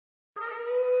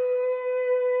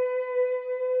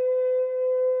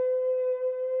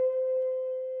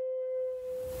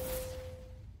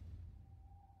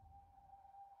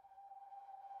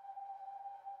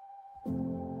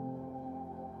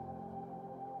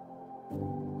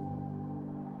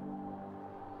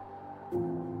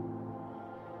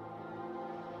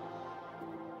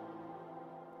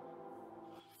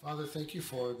Father, thank you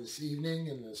for this evening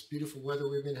and this beautiful weather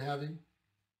we've been having.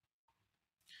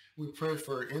 We pray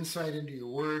for insight into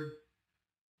your word.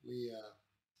 We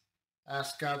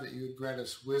ask God that you would grant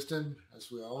us wisdom,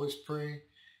 as we always pray,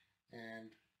 and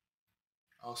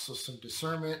also some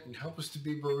discernment, and help us to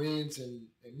be Bereans and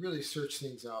really search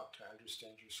things out to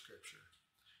understand your scripture.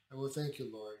 And we'll thank you,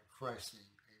 Lord, in Christ's name.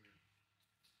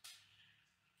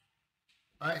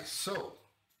 Amen. All right, so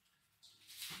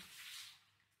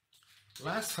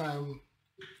last time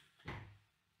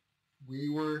we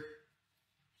were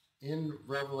in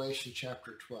Revelation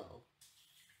chapter 12,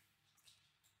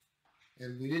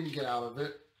 and we didn't get out of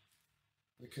it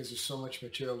because there's so much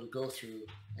material to go through,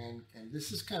 and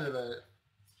this is kind of a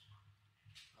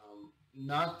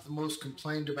not the most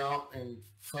complained about and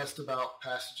fussed about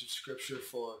passage of scripture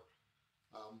for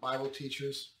Bible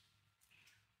teachers,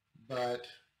 but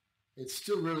it's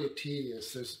still really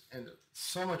tedious. There's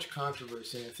so much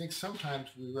controversy, and I think sometimes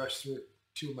we rush through it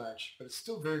too much, but it's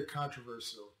still very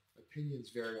controversial. Opinions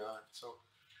vary on it. So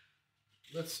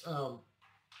let's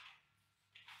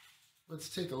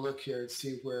take a look here and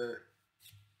see where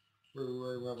we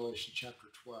were in Revelation chapter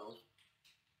 12.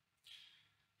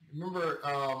 Remember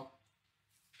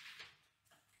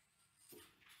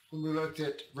when we looked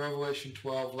at Revelation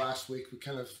 12 last week, we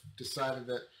kind of decided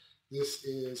that this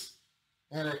is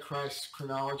Antichrist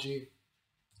chronology.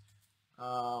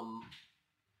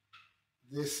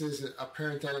 This is a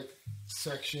parenthetic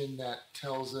section that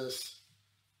tells us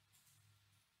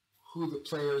who the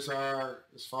players are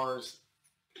as far as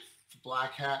the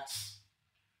black hats,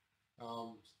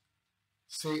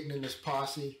 Satan and his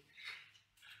posse,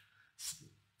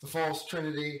 the false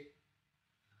trinity.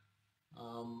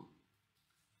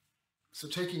 So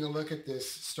taking a look at this,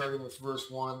 starting with verse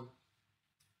 1,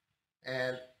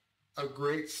 and a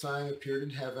great sign appeared in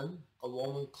heaven, a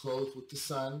woman clothed with the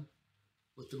sun,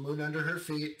 with the moon under her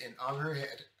feet, and on her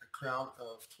head a crown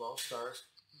of 12 stars.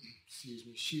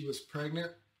 She was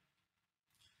pregnant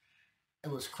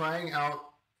and was crying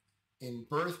out in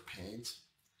birth pains,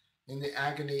 in the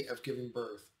agony of giving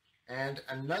birth. And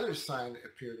another sign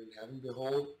appeared in heaven.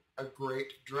 Behold, a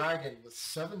great dragon with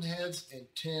 7 heads and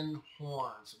 10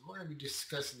 horns. And we're going to be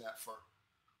discussing that for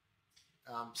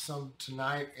some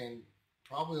tonight and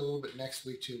probably a little bit next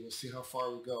week too. We'll see how far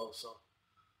we go. So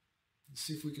let's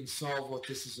see if we can solve what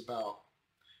this is about.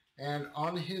 And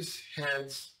on his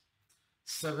heads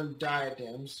 7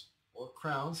 diadems or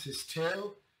crowns. His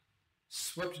tail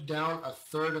swept down a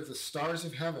third of the stars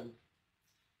of heaven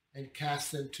and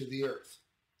cast them to the earth.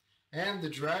 And the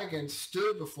dragon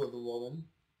stood before the woman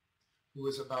who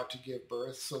was about to give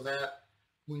birth, so that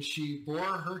when she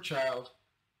bore her child,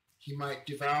 he might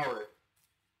devour it.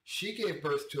 She gave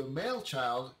birth to a male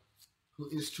child who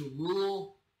is to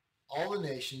rule all the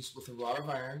nations with a rod of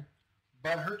iron,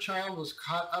 but her child was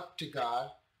caught up to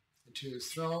God and to his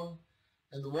throne,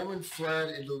 and the woman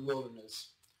fled into the wilderness,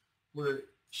 where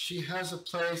she has a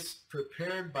place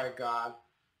prepared by God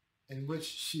in which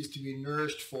she is to be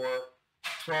nourished for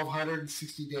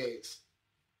 1,260 days.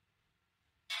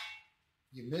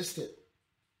 You missed it.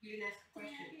 You didn't ask a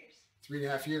question.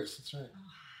 3.5 years, that's right.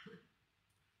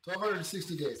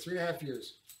 1,260 days, 3.5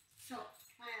 years. So, can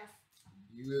I ask?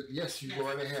 Yes, you go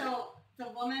right ahead. So, the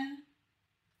woman,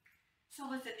 so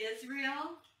was it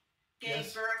Israel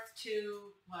gave birth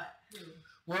to what? Who?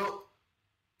 Well,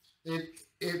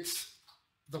 it's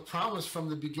the promise from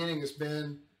the beginning has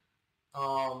been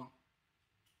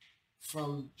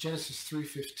from Genesis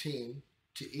 3:15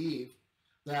 to Eve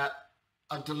that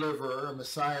a deliverer, a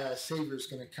Messiah, a Savior is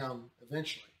going to come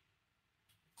eventually.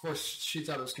 Of course, she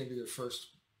thought it was going to be their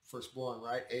firstborn,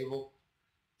 right? Abel.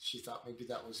 She thought maybe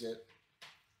that was it.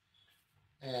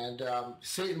 And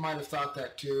Satan might have thought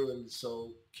that too, and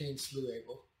so Cain slew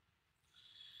Abel.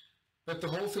 But the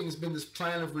whole thing has been this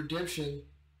plan of redemption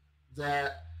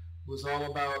that was all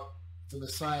about the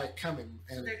Messiah coming.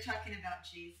 And so they're talking about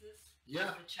Jesus?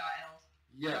 Yeah. The child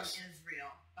yes. from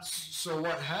Israel. Okay. So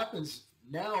what happens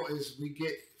now is we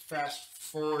get fast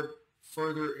forward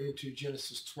further into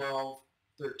Genesis 12,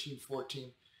 13,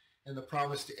 14, and the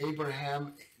promise to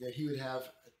Abraham that he would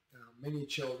have many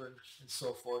children and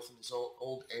so forth in his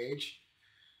old age.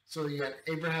 So you got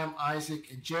Abraham,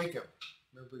 Isaac, and Jacob.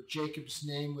 Remember, Jacob's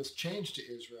name was changed to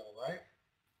Israel, right?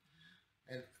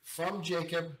 And from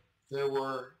Jacob, there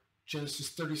were, Genesis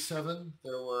 37,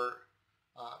 there were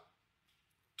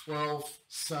 12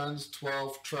 sons,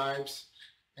 12 tribes,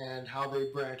 and how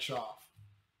they branch off.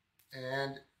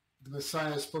 And the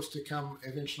Messiah is supposed to come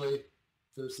eventually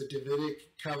There's the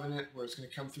Davidic covenant where it's going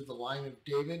to come through the line of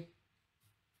David.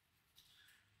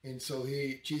 And so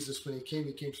Jesus, when he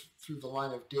came through the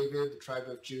line of David, the tribe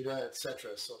of Judah,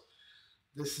 etc. So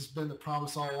this has been the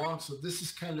promise all along. So this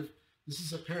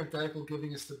is a parenthetical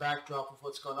giving us the backdrop of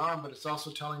what's going on, but it's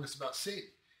also telling us about Satan.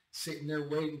 Satan there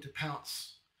waiting to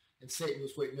pounce. And Satan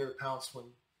was waiting there to pounce when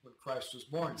Christ was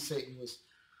born. Satan was,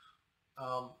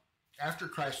 after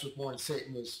Christ was born,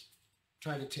 Satan was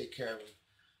trying to take care of him.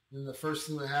 And the first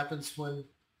thing that happens when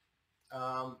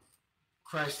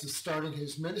Christ is starting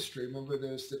his ministry, remember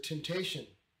there's the temptation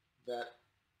that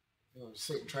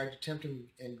Satan tried to tempt him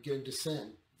and get him to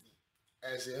sin,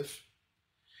 as if.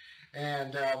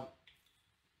 And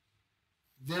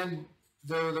then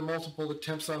there were the multiple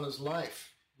attempts on his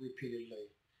life repeatedly.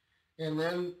 And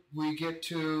then we get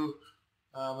to,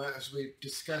 as we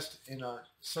discussed in our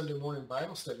Sunday morning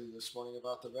Bible study this morning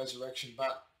about the resurrection,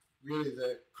 about really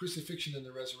the crucifixion and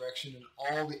the resurrection and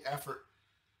all the effort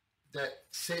that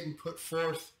Satan put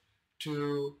forth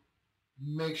to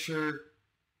make sure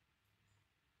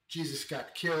Jesus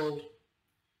got killed,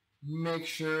 make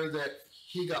sure that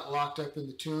he got locked up in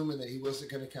the tomb and that he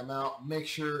wasn't going to come out, make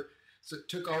sure, so it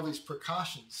took all these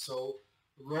precautions. So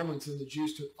the Romans and the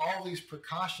Jews took all these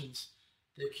precautions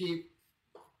to keep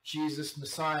Jesus,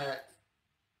 Messiah,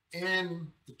 in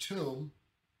the tomb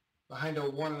behind a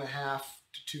 1.5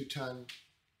 to 2 ton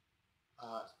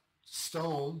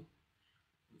stone,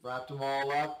 wrapped them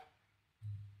all up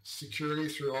securely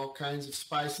through all kinds of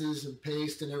spices and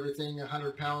paste and everything,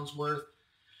 100 pounds worth.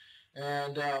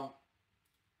 And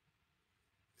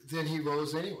then he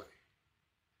rose anyway.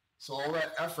 So all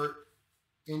that effort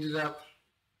ended up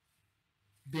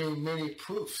being many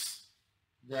proofs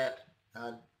that,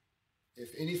 if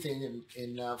anything,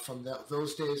 from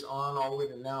those days on all the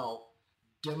way to now,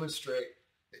 demonstrate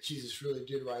that Jesus really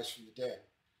did rise from the dead,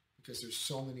 because there's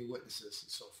so many witnesses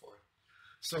and so forth.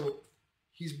 So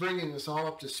he's bringing us all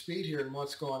up to speed here in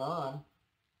what's going on.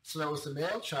 So that was the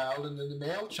male child, and then the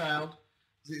male child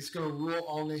is going to rule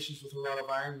all nations with a rod of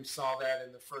iron. We saw that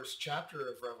in the first chapter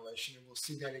of Revelation, and we'll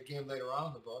see that again later on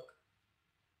in the book.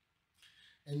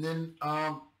 And then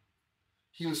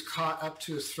he was caught up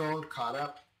to his throne, caught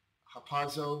up.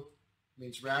 Hapazo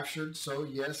means raptured. So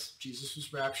yes, Jesus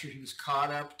was raptured. He was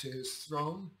caught up to his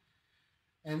throne.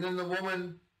 And then the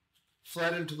woman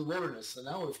fled into the wilderness. And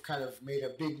now we've kind of made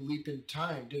a big leap in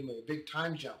time, didn't we? A big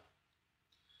time jump.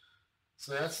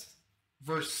 So that's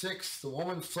verse 6. The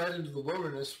woman fled into the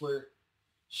wilderness where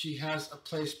she has a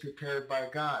place prepared by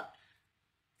God.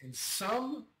 In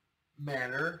some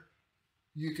manner,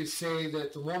 you could say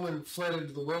that the woman fled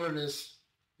into the wilderness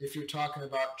if you're talking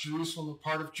about Jerusalem, a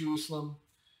part of Jerusalem.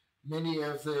 Many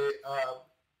of the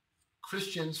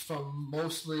Christians from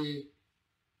mostly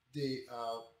the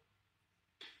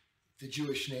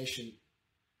Jewish nation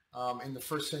in the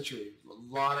first century,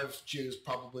 a lot of Jews,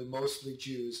 probably mostly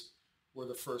Jews, were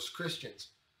the first Christians.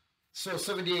 So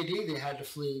 70 AD, they had to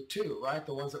flee too, right?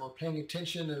 The ones that were paying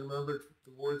attention and remembered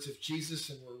the words of Jesus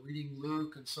and were reading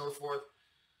Luke and so forth,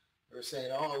 they were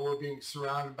saying, oh, we're being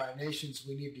surrounded by nations,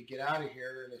 we need to get out of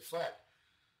here, and they fled.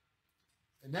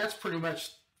 And that's pretty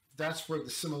much, that's where the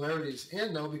similarities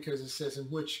end, though, because it says in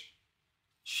which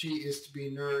she is to be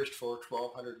nourished for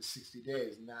 1,260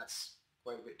 days, and that's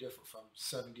quite a bit different from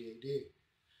 70 AD.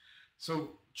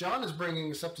 So John is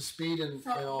bringing us up to speed and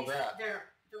all that.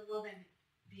 The woman,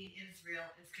 being Israel,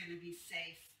 is going to be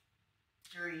safe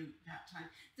during that time.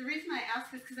 The reason I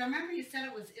ask is because I remember you said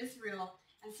it was Israel,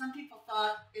 and some people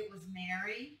thought it was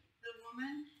Mary, the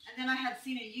woman, and then I had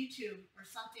seen a YouTube or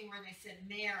something where they said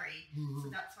Mary, so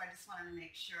that's why I just wanted to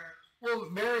make sure. Well,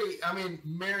 Mary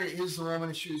is the woman,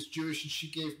 and she was Jewish, and she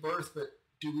gave birth, but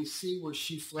do we see where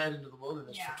she fled into the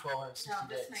wilderness for 1,260 days?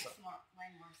 No, this makes way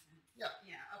more sense. Yeah.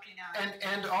 Yeah, okay, now.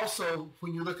 And also,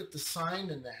 when you look at the sign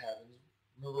in the heavens,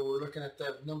 remember we're looking at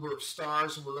the number of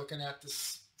stars, and we're looking at the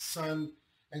sun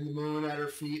and the moon at her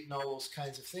feet and all those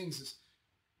kinds of things. It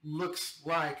looks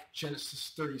like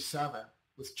Genesis 37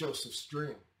 with Joseph's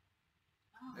dream.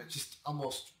 Oh. It's just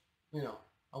almost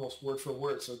word for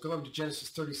word. So going to Genesis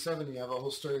 37, you have a whole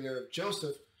story there of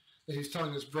Joseph that he's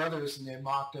telling his brothers, and they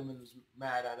mocked him and was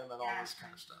mad at him and all this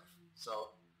kind of stuff. So.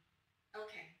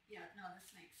 Okay. Yeah. No,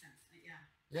 this makes sense.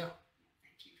 Yeah.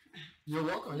 Thank you. You're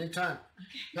welcome. Anytime.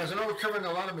 Okay. Guys, I know we're covering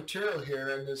a lot of material here,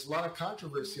 and there's a lot of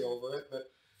controversy over it.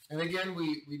 And again,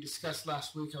 we discussed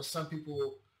last week how some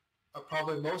people,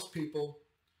 probably most people,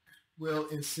 will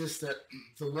insist that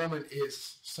the woman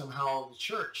is somehow the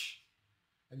church.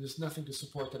 And there's nothing to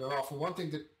support that at all. For one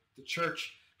thing, the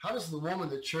church, how does the woman,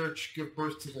 the church, give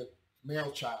birth to the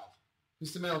male child?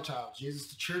 Who's the male child? Jesus.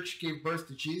 The church gave birth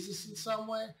to Jesus in some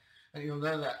way? And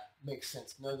none of that make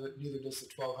sense. Neither does the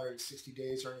 1260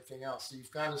 days or anything else. So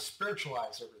you've got to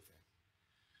spiritualize everything.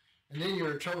 And then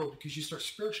you're in trouble because you start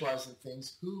spiritualizing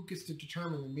things. Who gets to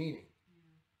determine the meaning?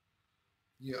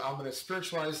 I'm going to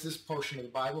spiritualize this portion of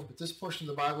the Bible, but this portion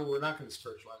of the Bible we're not going to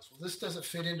spiritualize. Well, this doesn't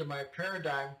fit into my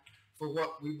paradigm for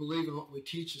what we believe and what we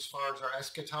teach as far as our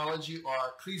eschatology or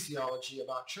our ecclesiology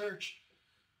about church.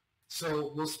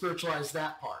 So we'll spiritualize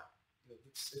that part.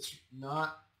 It's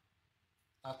not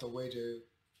the way to,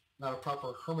 not a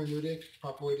proper hermeneutic,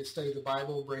 proper way to study the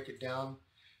Bible, break it down,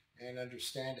 and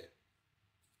understand it.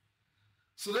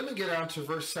 So then we get on to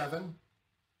verse 7.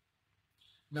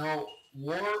 Now,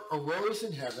 war arose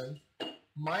in heaven,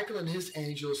 Michael and his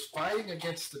angels fighting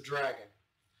against the dragon.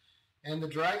 And the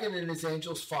dragon and his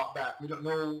angels fought back. We don't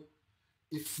know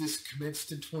if this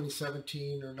commenced in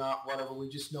 2017 or not, whatever. We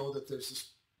just know that there's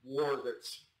this war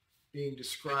that's being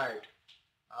described.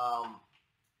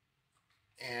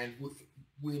 And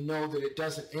we know that it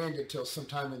doesn't end until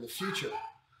sometime in the future,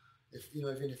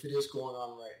 even if it is going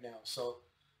on right now. So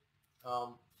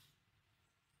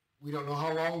we don't know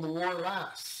how long the war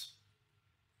lasts.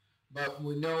 But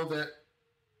we know that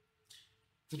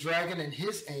the dragon and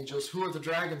his angels, who are the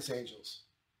dragon's angels?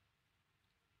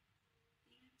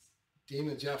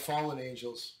 Demons, yeah, fallen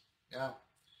angels. Yeah.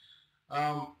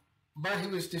 But he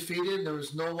was defeated. There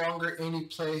was no longer any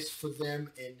place for them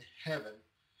in heaven.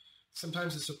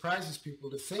 Sometimes it surprises people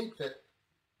to think that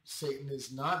Satan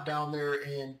is not down there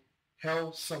in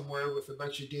hell somewhere with a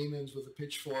bunch of demons with a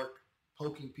pitchfork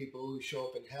poking people who show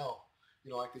up in hell,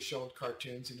 like they show in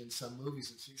cartoons and in some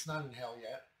movies. He's not in hell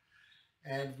yet.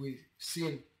 And we see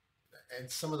in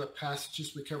some of the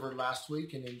passages we covered last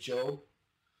week and in Job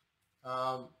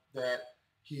that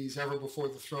he's ever before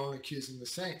the throne accusing the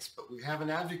saints. But we have an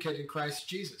advocate in Christ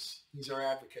Jesus. He's our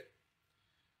advocate.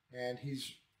 And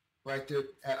he's right there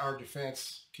at our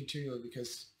defense continually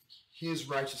because his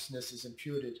righteousness is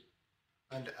imputed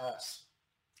unto us.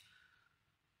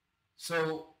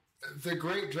 So the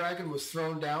great dragon was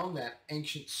thrown down, that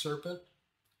ancient serpent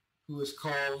who is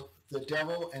called the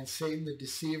devil and Satan, the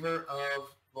deceiver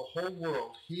of the whole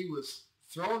world. He was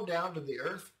thrown down to the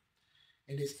earth,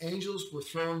 and his angels were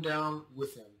thrown down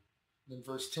with him. And in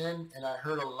verse 10, and I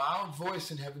heard a loud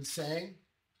voice in heaven saying,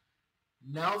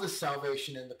 now the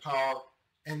salvation and the power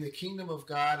and the kingdom of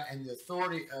God and the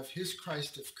authority of his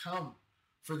Christ have come.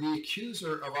 For the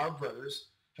accuser of our brothers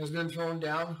has been thrown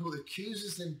down, who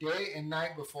accuses them day and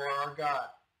night before our God.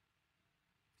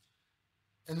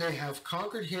 And they have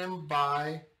conquered him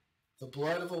by the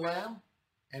blood of the Lamb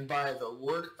and by the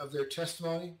word of their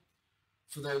testimony,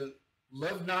 for they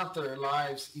loved not their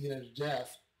lives even unto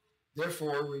death.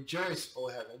 Therefore rejoice, O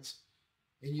heavens,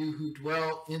 and you who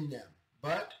dwell in them.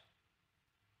 But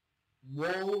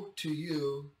woe to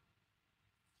you,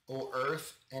 O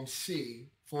earth and sea,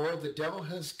 for the devil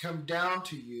has come down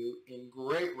to you in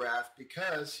great wrath,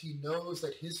 because he knows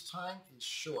that his time is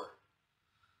short.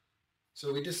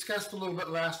 So we discussed a little bit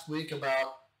last week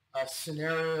about a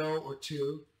scenario or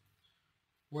two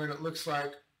where it looks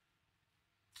like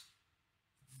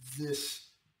the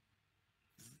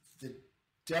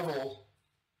devil,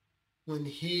 when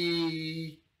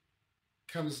he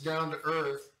comes down to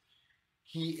earth,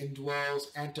 he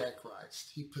indwells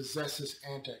Antichrist. He possesses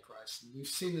Antichrist. And we've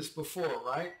seen this before,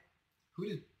 right?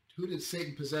 Who did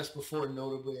Satan possess before,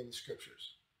 notably in the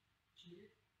scriptures?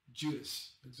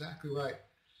 Judas. Exactly right.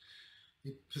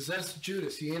 He possessed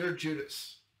Judas. He entered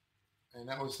Judas. And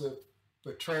that was the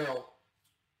betrayal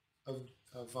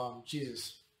of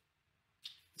Jesus.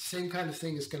 The same kind of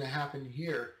thing is going to happen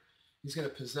here. He's going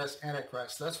to possess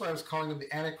Antichrist. That's why I was calling him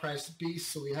the Antichrist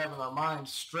beast, so we have in our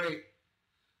minds straight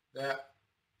that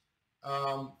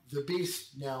the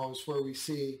beast now is where we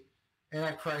see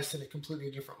Antichrist in a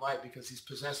completely different light, because he's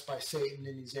possessed by Satan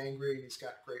and he's angry and he's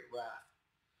got great wrath.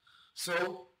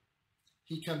 So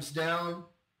he comes down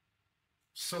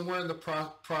somewhere in the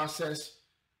process.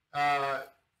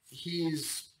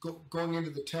 He's going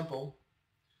into the temple.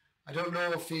 I don't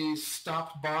know if he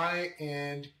stopped by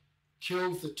and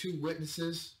killed the two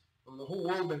witnesses. The whole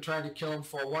world had been trying to kill him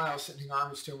for a while, sending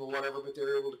armies to him or whatever, but they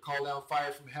were able to call down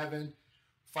fire from heaven,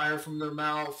 fire from their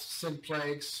mouth, send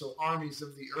plagues. So armies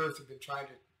of the earth have been trying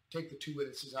to take the two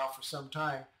witnesses out for some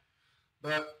time.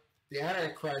 But the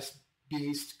Antichrist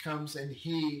beast comes and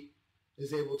he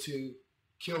is able to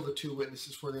kill the two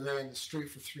witnesses where they lay in the street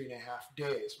for 3.5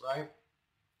 days, right?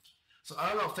 So I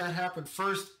don't know if that happened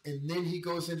first and then he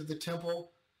goes into the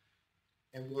temple,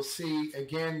 and we'll see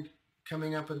again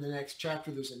coming up in the next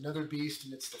chapter, there's another beast,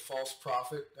 and it's the false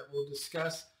prophet that we'll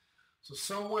discuss. So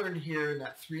somewhere in here in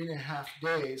that 3.5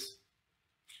 days,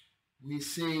 we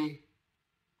see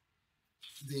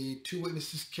the two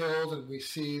witnesses killed, and we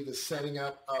see the setting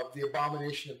up of the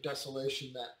abomination of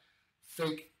desolation, that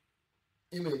fake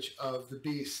image of the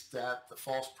beast that the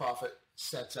false prophet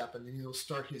sets up, and then he'll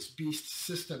start his beast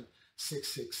system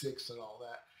 666 and all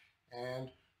that,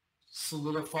 and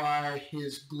solidify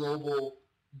his global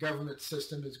government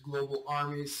system, his global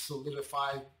armies,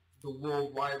 solidify the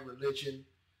worldwide religion,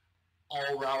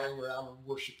 all rallying around and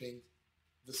worshiping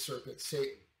the serpent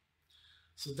Satan.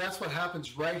 So that's what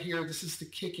happens right here. This is the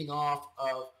kicking off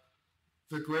of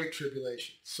the Great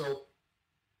Tribulation. So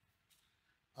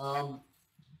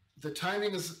the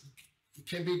timing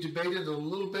can be debated a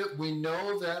little bit. We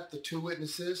know that the two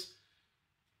witnesses,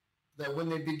 that when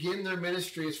they begin their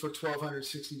ministry, it's for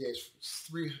 1,260 days,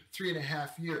 three and a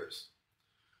half years.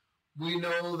 We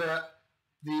know that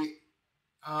the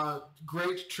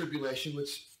Great Tribulation,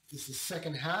 which is the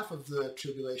second half of the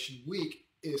tribulation week,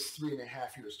 is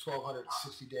 3.5 years,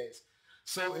 1,260 days.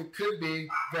 So it could be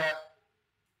that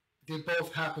they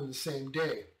both happen the same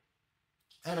day.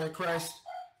 Antichrist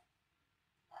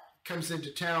comes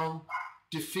into town,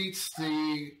 defeats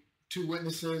the two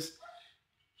witnesses.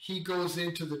 He goes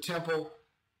into the temple,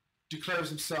 declares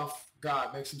himself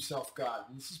God, makes himself God.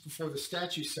 And this is before the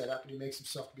statue's set up, and he makes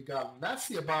himself to be God. And that's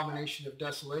the abomination of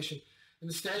desolation. And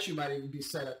the statue might even be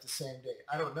set up the same day.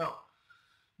 I don't know.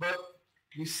 But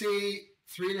we see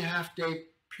 3.5 day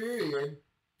period,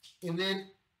 and then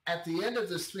at the end of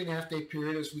this 3.5 day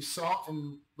period, as we saw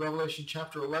in Revelation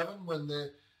chapter 11, when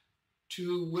the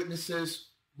two witnesses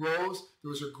rose, there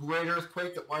was a great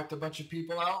earthquake that wiped a bunch of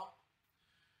people out.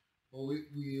 Well,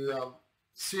 we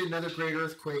see another great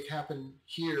earthquake happen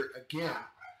here again.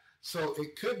 So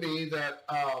it could be that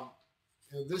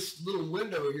this little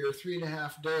window here,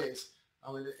 3.5 days,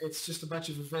 it's just a bunch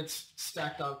of events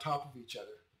stacked on top of each other.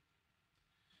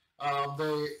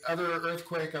 The other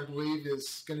earthquake, I believe,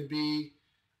 is going to be,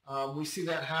 we see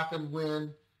that happen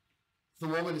when the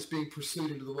woman is being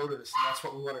pursued into the wilderness, and that's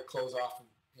what we want to close off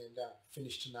and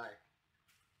finish tonight.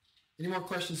 Any more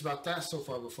questions about that so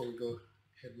far before we go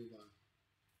ahead and move on?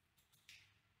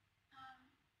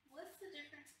 What's the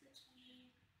difference between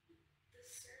the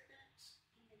serpent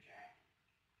and the dragon?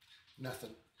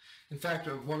 Nothing. In fact,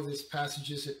 one of these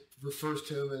passages, it refers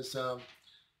to him as,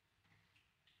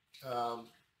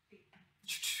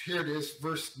 here it is,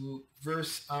 verse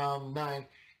 9.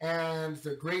 And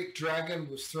the great dragon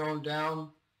was thrown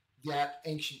down, that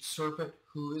ancient serpent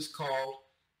who is called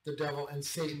the devil and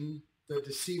Satan, the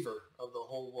deceiver of the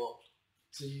whole world.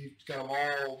 So you've got them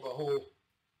all, the whole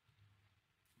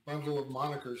bundle of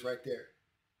monikers right there.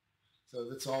 So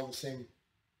that's all the same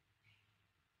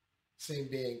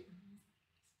being.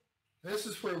 This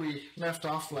is where we left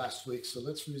off last week, so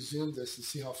let's resume this and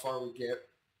see how far we get.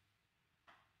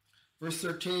 Verse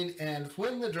 13, and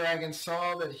when the dragon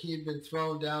saw that he had been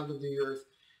thrown down to the earth,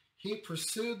 he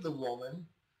pursued the woman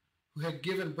who had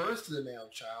given birth to the male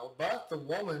child, but the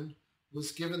woman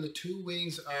was given the two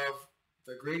wings of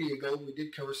the great eagle. We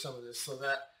did cover some of this, so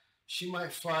that she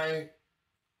might fly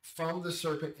from the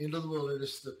serpent into the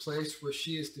wilderness, to the place where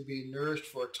she is to be nourished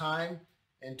for a time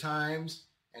and times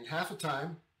and half a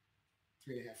time,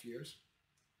 3.5 years.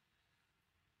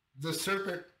 The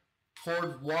serpent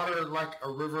poured water like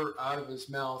a river out of his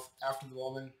mouth after the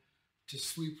woman to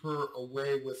sweep her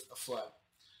away with a flood.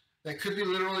 That could be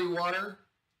literally water.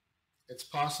 It's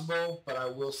possible, but I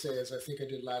will say, as I think I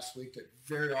did last week, that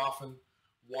very often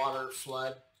water,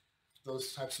 flood,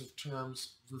 those types of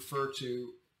terms refer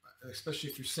to, especially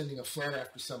if you're sending a flood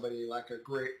after somebody like a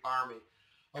great army.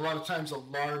 A lot of times a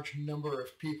large number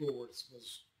of people was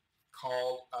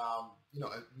called,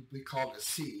 we call it a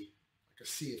sea. A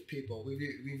sea of people. We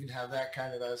even have that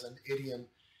kind of as an idiom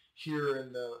here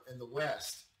in the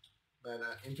West, but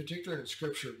in particular in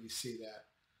Scripture we see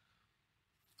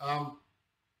that.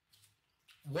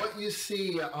 What you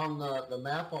see on the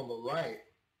map on the right,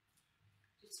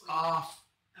 off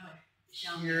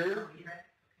here,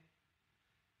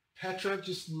 Petra,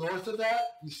 just north of that,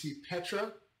 you see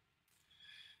Petra,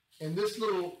 and this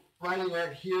little writing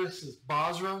right here says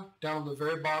Bozrah. Down on the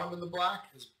very bottom in the black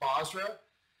is Bozrah.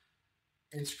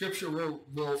 In Scripture,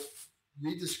 we'll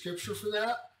read the Scripture for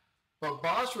that. But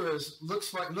Bozrah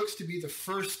looks to be the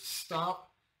first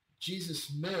stop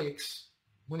Jesus makes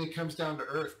when he comes down to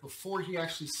earth, before he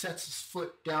actually sets his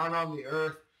foot down on the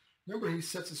earth. Remember, he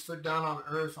sets his foot down on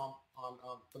earth on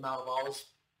the Mount of Olives,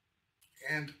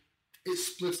 and it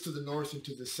splits to the north and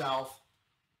to the south.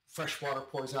 Fresh water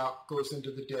pours out, goes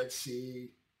into the Dead Sea,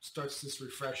 starts this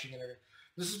refreshing. And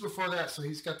this is before that, so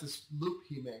he's got this loop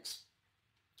he makes.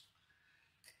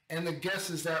 And the guess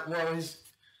is that,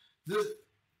 this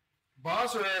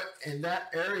Bozrah in that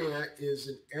area is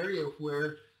an area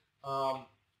where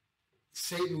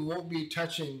Satan won't be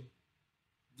touching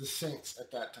the saints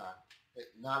at that time,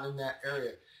 not in that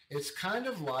area. It's kind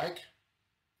of like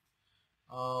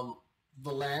the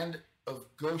land of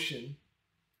Goshen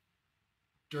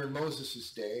during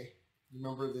Moses' day.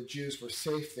 Remember, the Jews were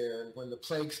safe there, and when the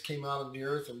plagues came out on the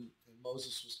earth and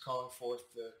Moses was calling forth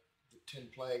the 10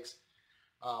 plagues,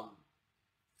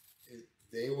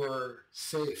 they were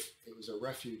safe. It was a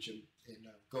refuge in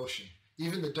Goshen.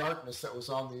 Even the darkness that was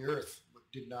on the earth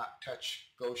did not touch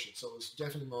Goshen, so it was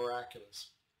definitely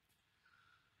miraculous.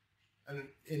 And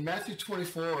in Matthew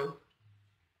 24,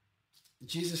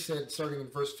 Jesus said, starting in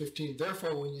verse 15,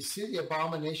 "Therefore, when you see the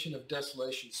abomination of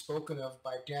desolation spoken of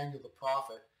by Daniel the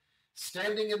prophet,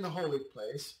 standing in the holy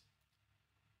place,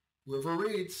 whoever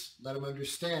reads, let him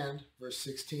understand." Verse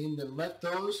 16, "Then let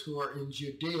those who are in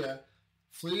Judea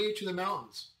flee to the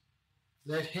mountains.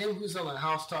 Let him who's on the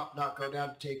housetop not go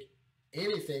down to take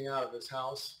anything out of his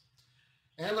house.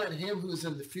 And let him who is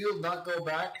in the field not go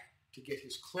back to get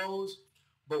his clothes.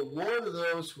 But woe to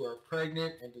those who are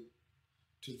pregnant and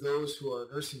to those who are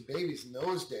nursing babies in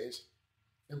those days.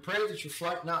 And pray that your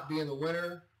flight not be in the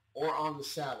winter or on the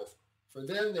Sabbath. For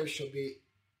then there shall be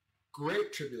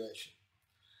great tribulation,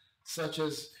 such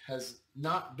as has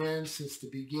not been since the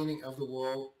beginning of the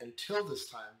world until this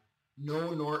time,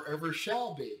 no, nor ever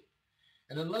shall be.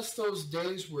 And unless those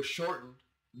days were shortened,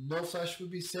 no flesh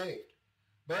would be saved.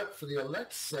 But for the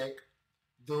elect's sake,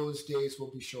 those days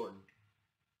will be shortened."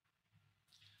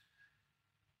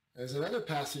 There's another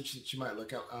passage that you might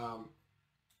look at.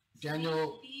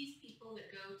 Daniel. These people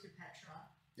that go to Petra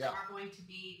Yeah. are going to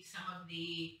be some of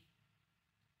the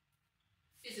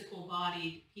physical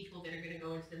bodied people that are going to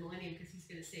go into the millennium because he's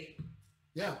going to save them.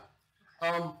 Yeah.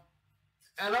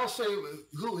 And I'll say,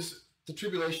 who is the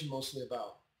tribulation mostly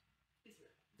about?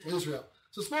 Israel.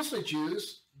 So it's mostly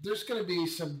Jews. There's going to be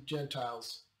some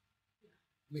Gentiles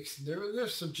mixed in there.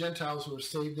 There's some Gentiles who were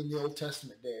saved in the Old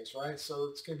Testament days, right? So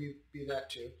it's going to be that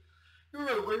too.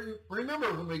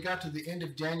 Remember when we got to the end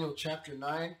of Daniel chapter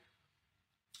 9?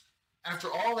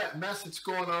 After all that mess that's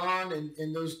going on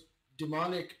and those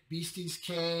demonic beasties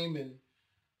came and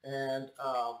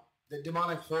the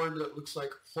demonic horde that looks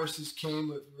like horses came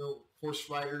with real horse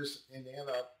riders, and they have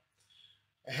a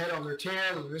head on their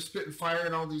tail, and they're spitting fire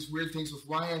and all these weird things with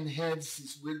lion heads,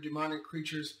 these weird demonic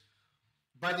creatures.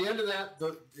 By the end of that,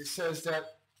 it says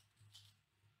that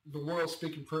the world,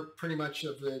 speaking pretty much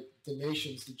of the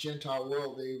nations, the Gentile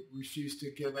world, they refused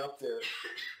to give up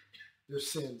their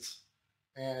sins,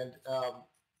 and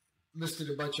listed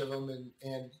a bunch of them,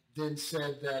 and then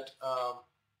said that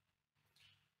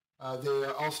they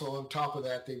also, on top of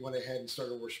that, they went ahead and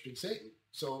started worshiping Satan.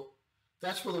 So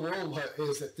that's where the world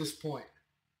is at this point.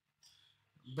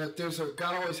 But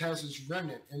God always has his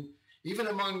remnant, and even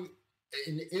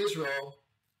in Israel,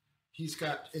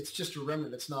 it's just a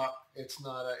remnant. It's not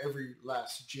every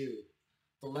last Jew.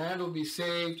 The land will be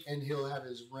saved, and he'll have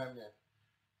his remnant.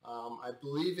 I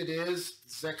believe it is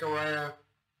Zechariah.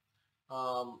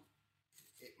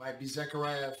 It might be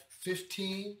Zechariah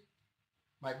 15,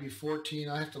 might be 14.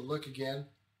 I have to look again.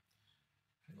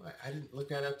 I didn't look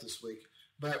that up this week,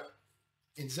 but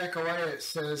in Zechariah it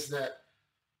says that,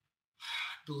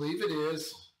 I believe it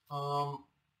is,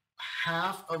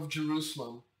 half of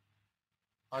Jerusalem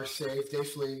are saved, they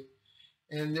flee,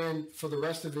 and then for the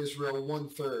rest of Israel,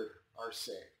 1/3 are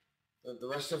saved. The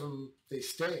rest of them, they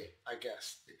stay, I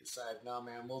guess. They decide, no,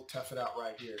 man, we'll tough it out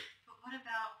right here. But what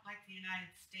about, like, the United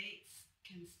States?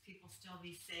 Can people still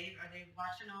be saved? Are they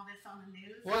watching all this on the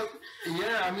news? Well,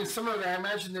 yeah, I mean, some of it, I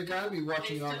imagine they got to be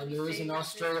watching on the news in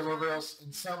Australia, wherever else,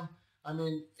 and some, I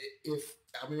mean, if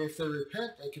they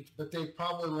repent, they could, but they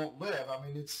probably won't live. I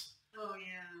mean, it's, Oh,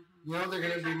 yeah. you know, they're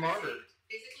going to be martyred.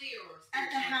 Physically or At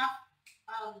the spiritually? half,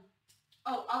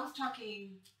 I was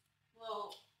talking,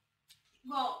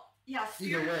 yeah,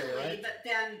 Either way, spiritually, right? but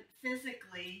then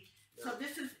physically. So Yeah.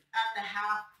 this is at the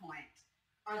half point.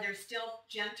 Are there still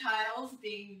Gentiles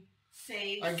being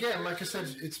saved? Again, like I said,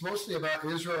 it's mostly about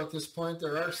Israel at this point.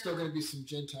 There are still going to be some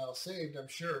Gentiles saved, I'm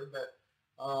sure, but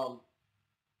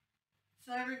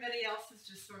So everybody else is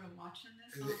just sort of watching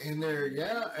this? and they're,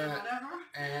 yeah, whatever?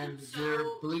 and So, they're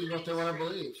believing what they want to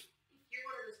believe. If you're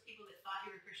one of those people that thought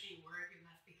you were Christian and weren't, you're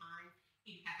left behind,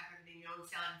 you pack up everything you own,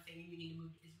 sell everything, and you need to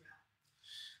move to Israel.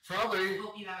 Probably, I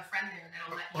hope you have a friend there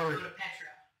that'll let Or- you go to Petra.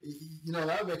 you know,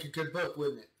 that would make a good book,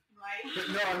 wouldn't it? Right? But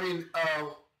no, I mean,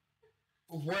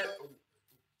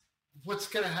 what's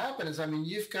going to happen is, I mean,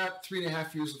 you've got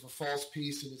 3.5 years of a false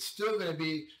peace, and it's still going to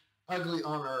be ugly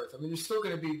on earth. I mean, there's still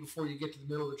going to be, before you get to the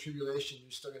middle of the tribulation,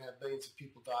 you're still going to have billions of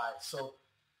people die. So,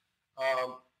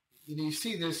 you know, you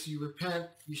see this, you repent,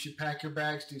 you should pack your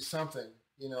bags, do something.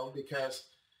 because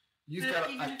you've But got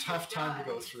even a if tough you time to die,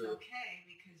 go it's through. okay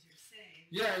because you're saved.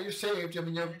 Yeah, you're saved. I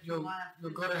mean, But if you you'll wanna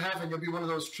you'll go to heaven. You'll be one of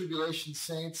those tribulation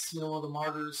saints, the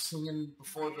martyrs singing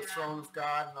before the Yeah. throne of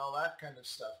God and all that kind of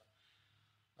stuff.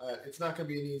 It's not going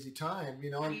to be an easy time, Do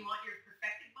you want your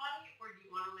perfected body, or do you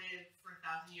want to live for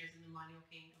 1,000 years in the millennial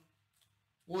kingdom?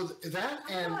 Well, that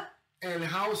I and thought- and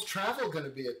how is travel going to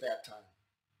be at that time?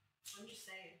 I'm just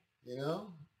saying.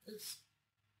 It's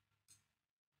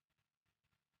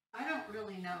I don't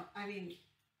really know. I mean,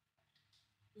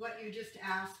 what you just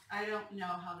asked, I don't know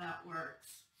how that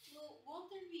works Well, won't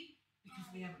there be because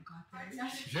we haven't got there parts yet.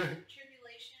 of the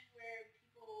tribulation where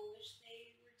people wish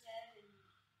they were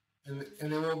dead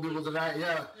and they won't be able to die.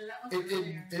 Yeah, That was it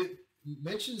earlier. it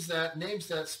mentions that, names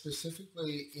that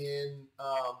specifically in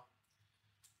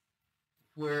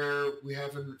where we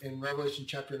have in Revelation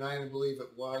chapter 9, I believe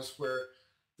it was, where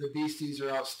the beasties are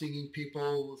out stinging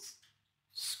people with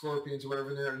scorpions or whatever,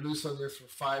 and they're loose on there for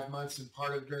 5 months, and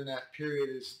part of during that period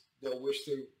is they'll wish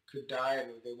they could die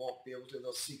and they won't be able to.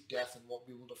 They'll seek death and won't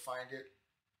be able to find it.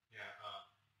 Yeah,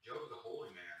 Job was a holy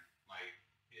man.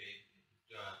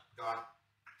 God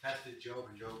tested Job,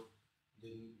 and Job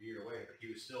didn't veer away, but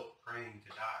he was still praying to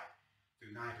die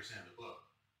through 9% of the book.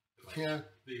 Yeah.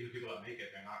 Even the people that make it,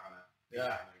 they're not gonna get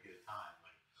a time.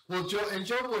 Well,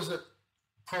 Job wasn't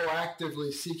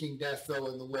proactively seeking death, though,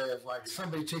 in the way of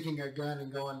somebody taking a gun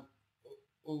and going,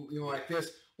 like this.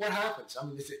 What happens? I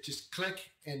mean, is it just click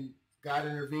and God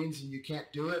intervenes and you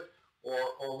can't do it,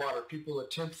 or what? Or people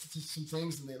attempt some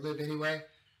things and they live anyway?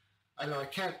 I know I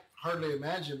can't hardly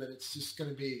imagine, but it's just going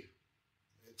to be,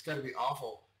 it's got to be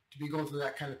awful to be going through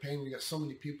that kind of pain. We got so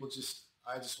many people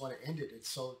I just want to end it. It's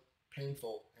so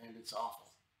painful and it's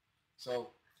awful.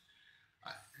 So,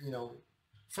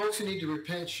 folks who need to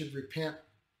repent should repent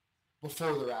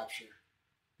before the rapture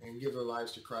and give their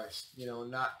lives to Christ, and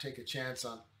not take a chance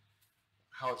on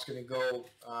how it's going to go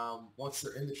once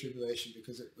they're in the tribulation,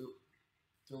 because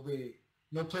there'll be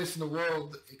no place in the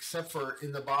world except for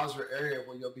in the Basra area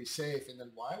where you'll be safe. And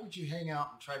then why would you hang out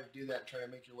and try to do that and try to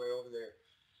make your way over there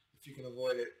if you can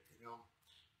avoid it?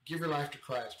 Give your life to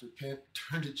Christ, repent,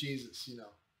 turn to Jesus.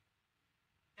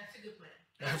 That's a good plan.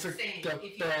 That's I'm saying, the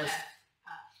if you best. left,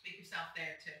 make yourself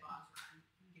there to Basra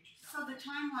and get yourself. So the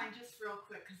timeline, just real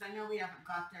quick, because I know we haven't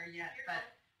got there yet, You're but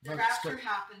the No, it's rapture good.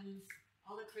 happens,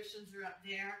 all the Christians are up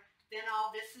there, then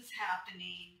all this is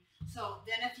happening. So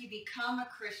then if you become a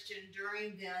Christian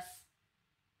during this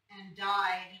and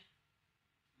died,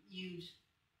 you'd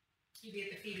be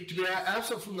at the feet of To be Jesus.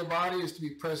 absent from the body is to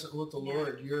be present with the Yeah.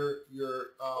 Lord.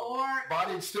 Your or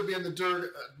body would still be in the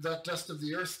dirt, the dust of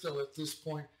the earth still at this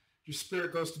point. Your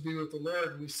spirit goes to be with the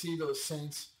Lord. We see those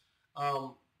saints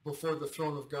before the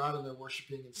throne of God, and they're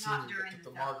worshiping and singing not during with the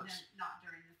the martyrs. not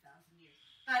during the 1,000 years.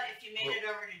 But if you made it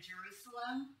over to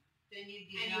Jerusalem, then you'd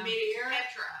be And you done made it to here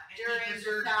Petra, and he during the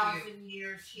preserved 1,000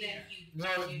 years you. here. Then you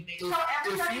No, make So if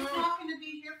everybody's you- not going to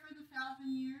be here for the 1,000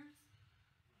 years?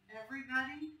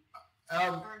 Everybody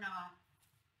or not?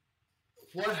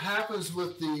 What happens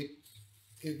with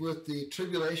the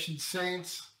tribulation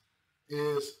saints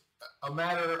is a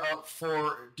matter up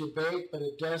for debate, but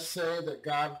it does say that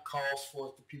God calls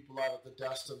forth the people out of the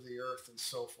dust of the earth and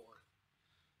so forth.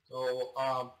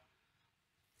 So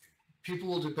people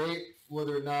will debate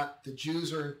whether or not the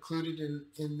Jews are included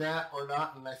in that or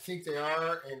not, and I think they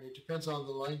are, and it depends on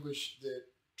the language, the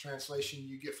translation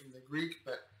you get from the Greek,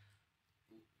 but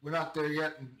we're not there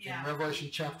yet in Yeah. Revelation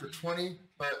chapter 20,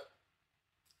 but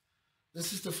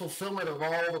this is the fulfillment of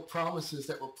all the promises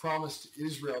that were promised to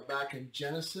Israel back in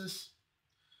Genesis.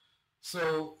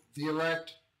 So the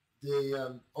elect,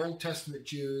 the Old Testament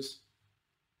Jews,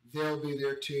 they'll be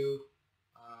there too.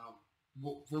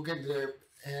 We'll get there.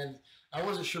 And I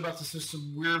wasn't sure about this. There's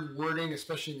some weird wording,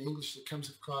 especially in English, that comes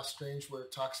across strange, where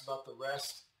it talks about the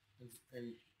rest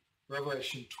in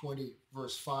Revelation 20,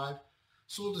 verse 5.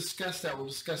 So we'll discuss that. We'll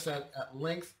discuss that at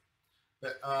length.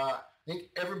 But I think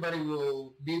everybody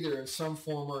will be there in some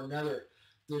form or another.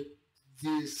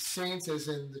 The saints, as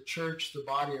in the church, the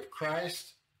body of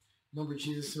Christ. Remember,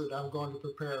 Jesus said, "I'm going to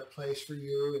prepare a place for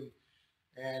you,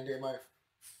 and in my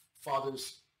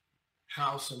Father's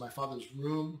house and my Father's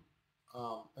room,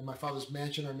 and my Father's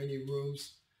mansion are many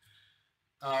rooms."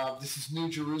 This is New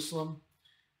Jerusalem,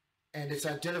 and it's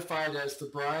identified as the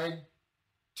bride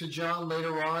to John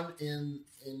later on in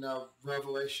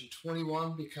Revelation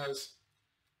 21, because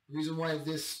the reason why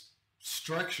this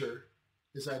structure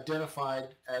is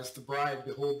identified as the bride,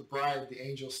 behold the bride, the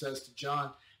angel says to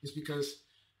John, is because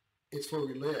it's where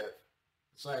we live.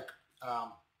 It's like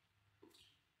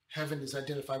heaven is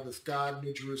identified with God.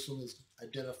 New Jerusalem is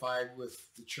identified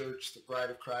with the church, the bride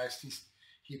of Christ.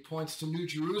 He points to New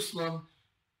Jerusalem,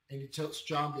 and he tells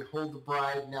John, behold the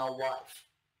bride, now wife.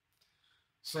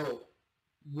 So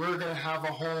we're going to have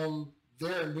a home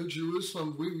there in New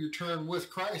Jerusalem. We return with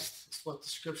Christ. That's what the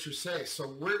scriptures say.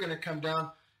 So we're going to come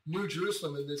down, New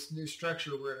Jerusalem, in this new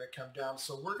structure we're going to come down.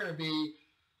 So we're going to be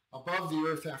above the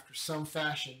earth after some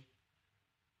fashion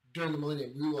during the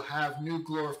millennium. We will have new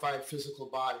glorified physical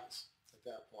bodies at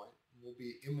that point. We'll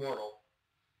be immortal.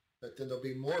 But then there'll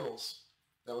be mortals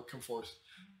that will come forth.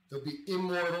 There'll be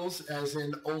immortals, as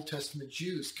in Old Testament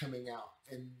Jews coming out.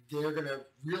 And they're going to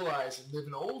realize and live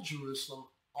in Old Jerusalem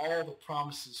all the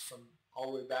promises from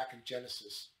all the way back in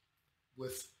Genesis,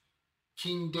 with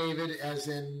King David, as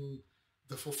in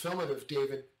the fulfillment of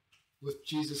David, with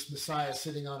Jesus Messiah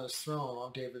sitting on his throne,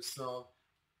 on David's throne,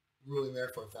 ruling there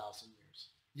for 1,000 years.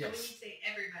 And when Yes. you say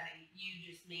everybody, you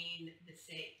just mean the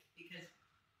saved, because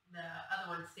the other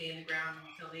ones stay in the ground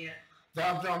until the end.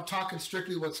 I'm talking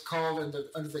strictly what's called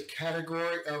under the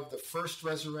category of the first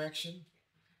resurrection,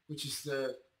 which is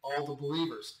all the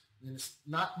believers. And it's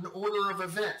not in order of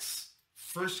events.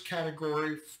 First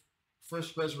category,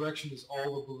 first resurrection, is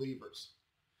all the believers.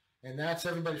 And that's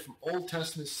everybody from Old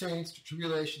Testament saints to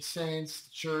tribulation saints,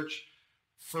 the church,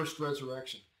 first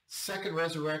resurrection. Second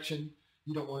resurrection,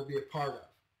 you don't want to be a part of,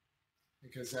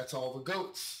 because that's all the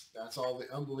goats. That's all the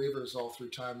unbelievers all through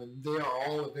time. And they are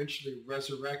all eventually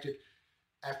resurrected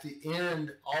at the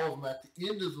end, all of them at the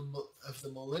end of the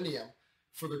millennium,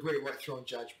 for the great white throne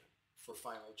judgment, for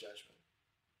final judgment.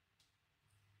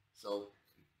 So,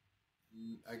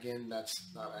 again, that's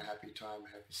not a happy time,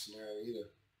 a happy scenario either.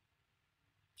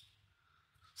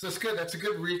 So that's good. That's a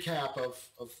good recap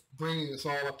of bringing us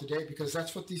all up to date, because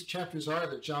that's what these chapters are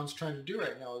that John's trying to do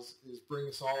right now, is bring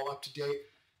us all up to date.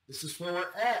 This is where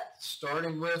we're at,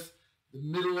 starting with the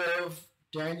middle of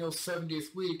Daniel's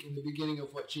 70th week and the beginning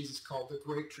of what Jesus called the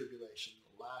Great Tribulation,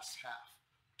 the last half,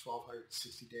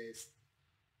 1,260 days.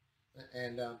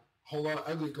 And a whole lot of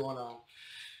ugly going on.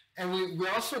 And we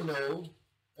also know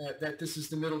that this is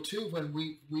the middle too, when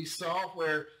we saw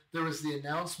where there was the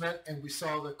announcement and we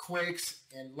saw the quakes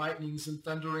and lightnings and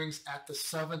thunderings at the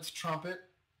seventh trumpet.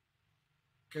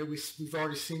 Okay, we've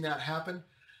already seen that happen.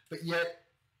 But yet,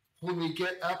 when we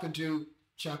get up into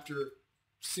chapter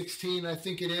 16, I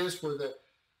think it is, where the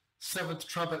seventh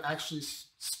trumpet actually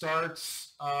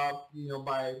starts,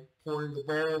 by pouring the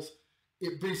bowls,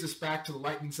 it brings us back to the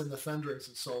lightnings and the thunderings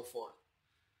and so forth.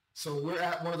 So we're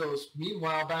at one of those,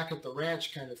 meanwhile, back at the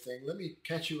ranch kind of thing. Let me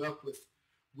catch you up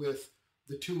with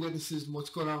the two witnesses and what's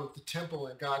going on with the temple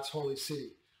and God's holy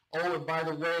city. Oh, and by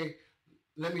the way,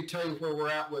 let me tell you where we're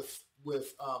at with you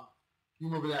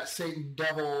remember that Satan,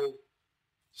 devil,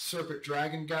 serpent,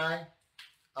 dragon guy?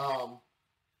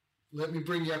 Let me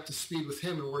bring you up to speed with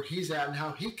him and where he's at and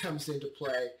how he comes into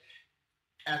play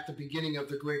at the beginning of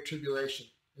the Great Tribulation,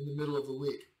 in the middle of the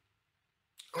week.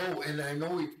 Oh, and I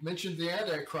know we mentioned the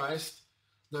Antichrist,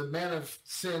 the man of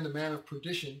sin, the man of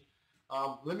perdition.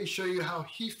 Let me show you how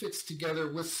he fits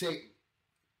together with Satan.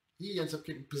 He ends up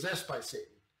getting possessed by Satan.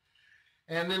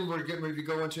 And then we're getting ready to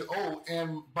go into,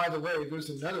 and by the way, there's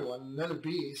another one, another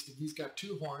beast, and he's got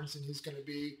two horns, and he's going to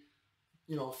be,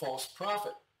 a false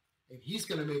prophet. And he's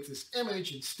going to make this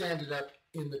image and stand it up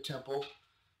in the temple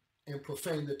and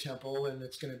profane the temple, and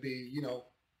it's going to be,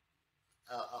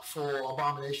 a full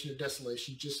abomination of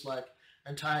desolation, just like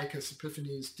Antiochus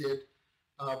Epiphanes did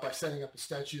by setting up a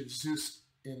statue of Zeus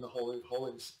in the Holy of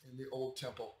Holies in the Old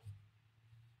Temple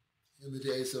in the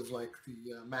days of like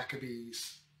the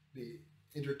Maccabees, the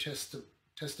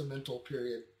intertestamental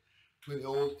period between the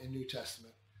Old and New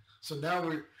Testament. So now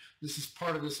this is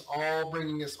part of this all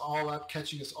bringing us all up,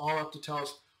 catching us all up to tell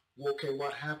us, well, okay,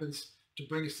 what happens to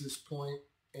bring us to this point,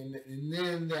 and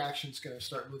then the action's going to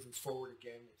start moving forward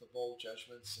again with the bowl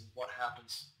judgments and what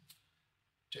happens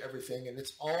to everything. And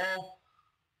it's all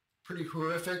pretty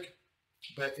horrific,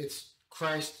 but it's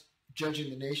Christ judging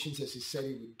the nations as he said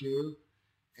he would do.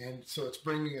 And so it's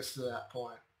bringing us to that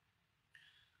point.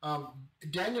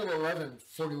 Daniel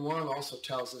 11:41 also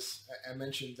tells us, I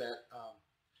mentioned that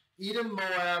Edom,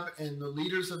 Moab, and the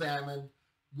leaders of Ammon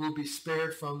will be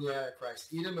spared from the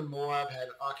Antichrist. Edom and Moab had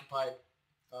occupied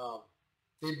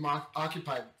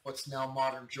what's now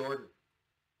modern Jordan.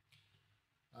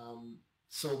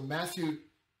 So Matthew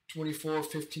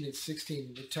 24:15 and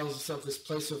 16, it tells us of this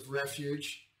place of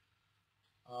refuge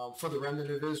for the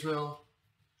remnant of Israel.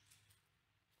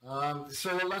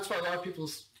 So that's why a lot of people,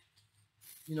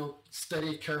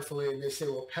 study carefully, and they say,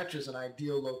 well, Petra's an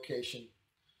ideal location.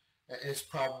 It's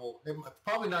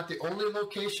probably not the only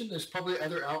location. There's probably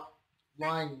other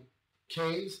outlying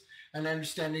caves. And I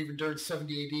understand even during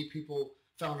 70 AD, people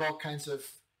found all kinds of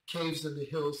caves in the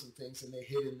hills and things, and they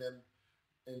hid in them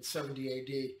in 70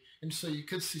 AD. And so you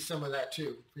could see some of that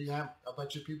too. You have a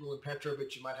bunch of people in Petra,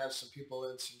 but you might have some people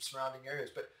in some surrounding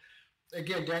areas. But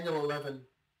again, Daniel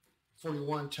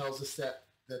 11:41 tells us that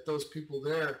those people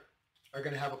there are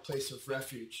going to have a place of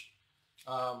refuge.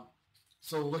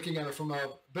 So looking at it from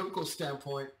a biblical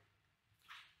standpoint,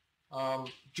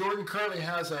 Jordan currently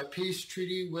has a peace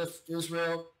treaty with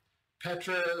Israel.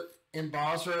 Petra in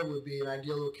Basra would be an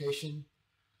ideal location.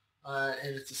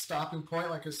 And it's a stopping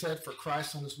point, like I said, for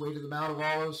Christ on his way to the Mount of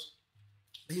Olives.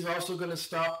 He's also going to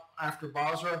stop after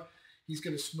Basra. He's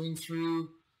going to swing through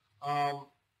the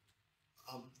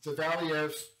valley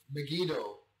of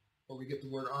Megiddo, where we get the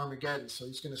word Armageddon. So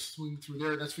he's going to swing through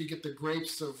there. That's where you get the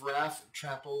grapes of wrath,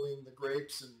 trampling the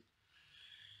grapes, and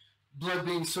blood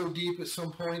being so deep at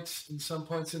some points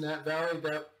in that valley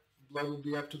that blood will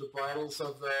be up to the bridles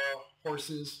of the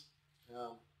horses.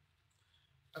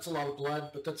 That's a lot of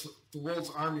blood, but that's the world's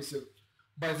armies.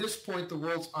 By this point, the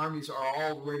world's armies are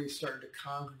already starting to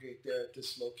congregate there at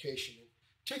this location. It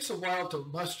takes a while to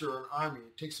muster an army.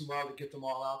 It takes a while to get them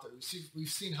all out there. We've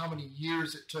seen how many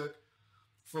years it took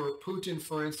for Putin,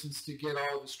 for instance, to get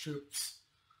all of his troops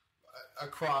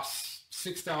across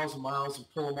 6,000 miles and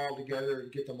pull them all together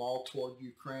and get them all toward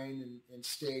Ukraine and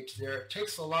stage there. It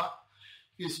takes a lot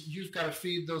because you've got to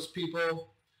feed those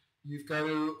people. You've got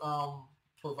to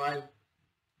provide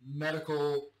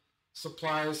medical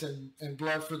supplies and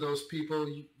blood for those people.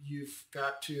 You've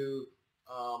got to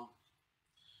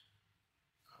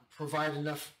provide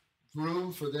enough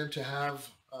room for them to have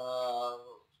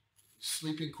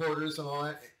sleeping quarters and all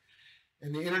that.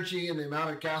 And the energy and the amount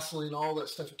of gasoline, all that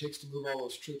stuff it takes to move all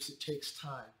those troops, it takes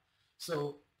time.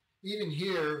 So even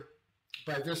here,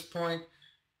 by this point,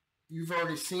 you've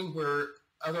already seen where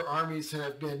other armies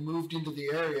have been moved into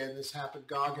the area, and this happened,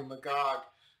 Gog and Magog.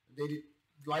 They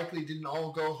likely didn't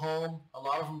all go home. A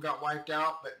lot of them got wiped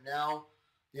out, but now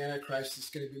the Antichrist is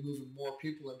going to be moving more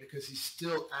people in because he's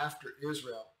still after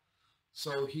Israel.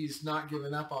 So he's not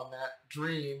giving up on that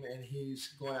dream, and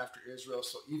he's going after Israel.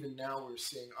 So even now we're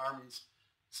seeing armies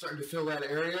starting to fill that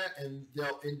area, and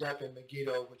they'll end up in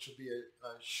Megiddo, which will be a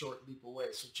short leap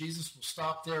away. So Jesus will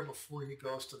stop there before he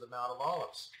goes to the Mount of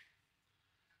Olives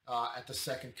at the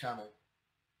second coming.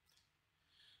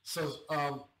 So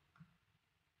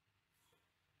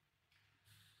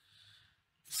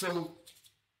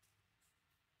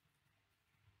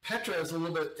Petra is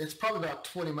it's probably about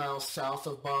 20 miles south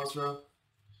of Basra.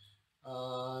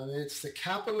 It's the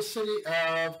capital city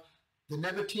of the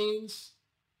Nabateans.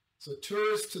 So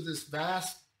tourists to this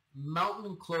vast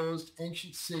mountain-enclosed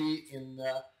ancient city in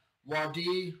the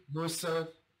Wadi Musa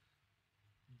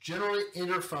generally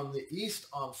enter from the east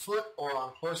on foot or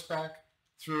on horseback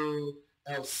through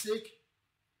El Sik,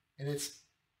 and it's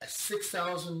a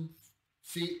 6,000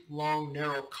 feet long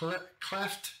narrow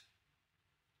cleft.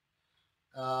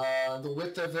 The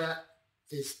width of that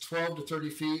is 12 to 30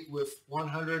 feet with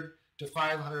 100 to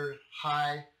 500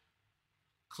 high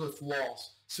cliff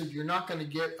walls. So you're not going to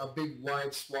get a big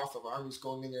wide swath of armies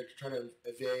going in there to try to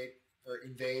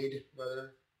invade,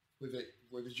 rather,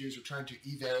 where the Jews are trying to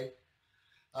evade.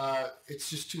 It's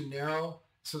just too narrow,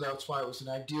 so that's why it was an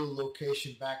ideal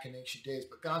location back in ancient days.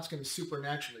 But God's going to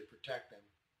supernaturally protect them.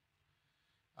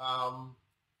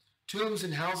 Tombs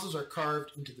and houses are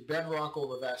carved into the bedrock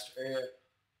over a vast area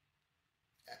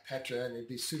at Petra, and it'd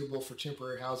be suitable for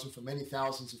temporary housing for many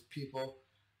thousands of people.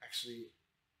 Actually,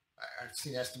 I've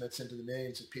seen estimates into the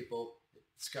millions of people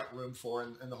it's got room for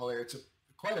in the whole area. It's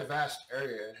quite a vast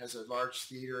area. It has a large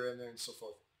theater in there and so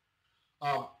forth.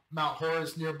 Mount Hor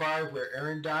is nearby, where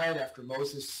Aaron died after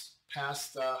Moses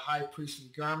passed the high priestly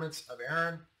garments of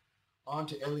Aaron on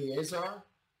to Eleazar,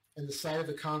 and the site of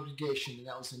the congregation, and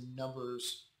that was in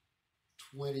Numbers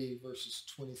 20, verses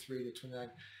 23 to 29.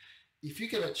 If you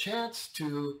get a chance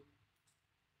to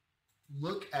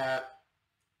look at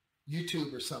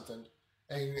YouTube or something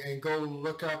and go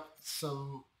look up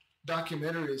some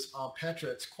documentaries on Petra,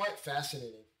 it's quite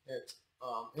fascinating. It's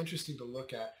interesting to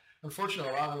look at.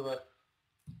 Unfortunately, a lot of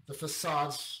the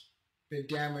facades been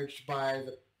damaged by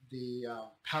the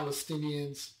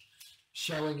Palestinians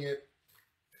shelling it.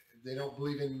 They don't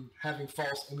believe in having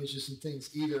false images and things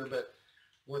either, but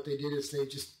what they did is they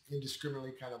just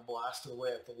indiscriminately kind of blasted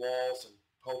away at the walls and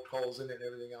poked holes in it and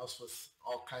everything else with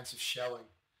all kinds of shelling.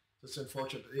 So it's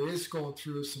unfortunate, but it is going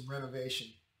through some renovation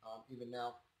even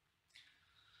now.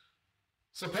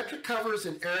 So Petra covers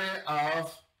an area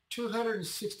of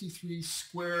 263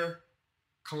 square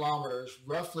kilometers,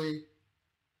 roughly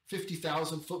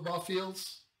 50,000 football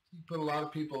fields. You put a lot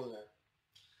of people in there.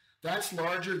 That's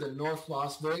larger than North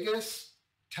Las Vegas,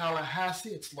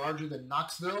 Tallahassee. It's larger than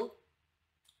Knoxville.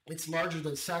 It's larger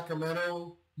than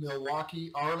Sacramento,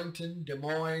 Milwaukee, Arlington, Des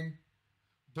Moines,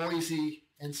 Boise,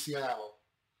 and Seattle.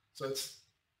 So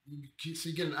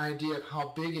you get an idea of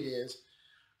how big it is.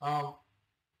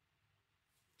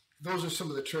 Those are some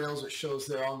of the trails it shows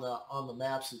there on the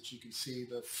maps that you can see,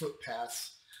 the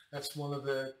footpaths. That's one of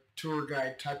the tour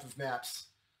guide type of maps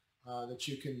that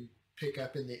you can pick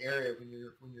up in the area when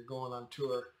you're going on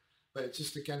tour. But it's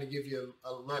just to kind of give you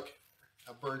a look,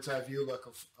 a bird's eye view look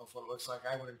of what it looks like.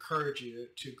 I would encourage you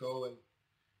to go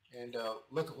and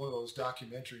look at one of those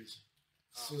documentaries.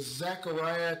 So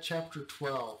Zechariah chapter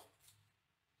 12.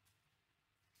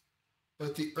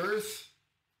 But the earth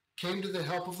came to the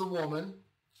help of the woman.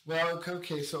 Well,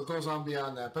 okay, so it goes on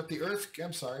beyond that. But the earth,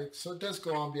 I'm sorry, so it does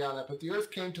go on beyond that. But the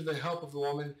earth came to the help of the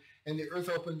woman, and the earth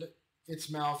opened its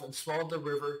mouth and swallowed the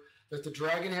river that the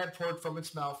dragon had poured from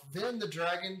its mouth. Then the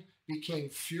dragon became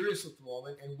furious with the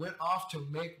woman and went off to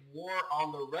make war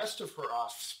on the rest of her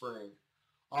offspring,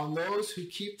 on those who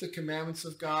keep the commandments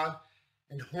of God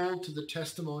and hold to the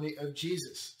testimony of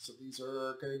Jesus. So these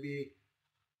are going to be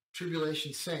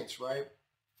tribulation saints, right?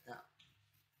 Yeah.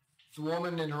 The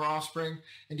woman and her offspring,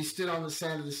 and he stood on the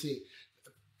sand of the sea.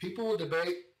 People will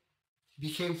debate. He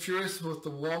became furious with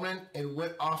the woman and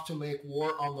went off to make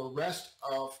war on the rest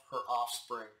of her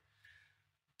offspring.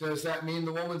 Does that mean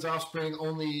the woman's offspring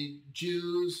only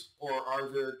Jews, or are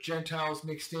there Gentiles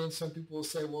mixed in? Some people will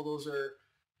say, well, those are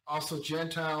also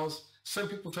Gentiles. Some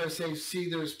people try to say, see,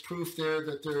 there's proof there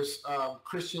that there's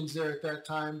Christians there at that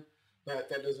time, but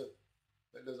that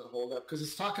doesn't hold up, because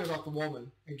it's talking about the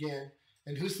woman again.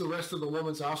 And who's the rest of the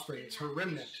woman's offspring? It's her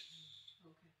remnant.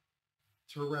 Okay.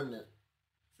 It's her remnant.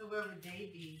 So where would they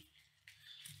be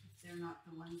if they're not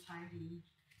the ones hiding?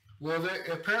 Well,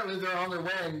 apparently they're on their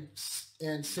way,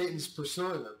 and Satan's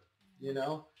pursuing them, you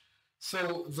know.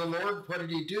 So the Lord, what did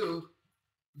he do?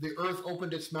 The earth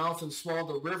opened its mouth and swallowed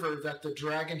the river that the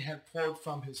dragon had poured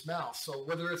from his mouth. So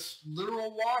whether it's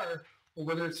literal water or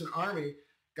whether it's an army,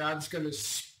 God's going to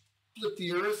split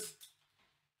the earth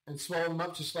and swallow them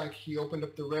up, just like he opened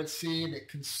up the Red Sea and it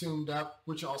consumed up,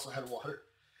 which also had water,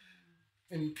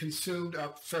 and consumed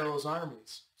up Pharaoh's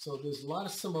armies. So there's a lot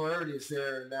of similarities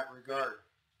there in that regard.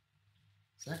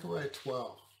 Zechariah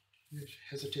 12. I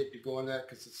hesitate to go into that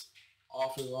because it's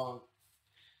awfully long.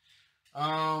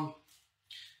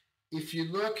 If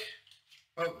you look,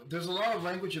 there's a lot of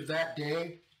language of that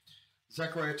day.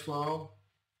 Zechariah 12.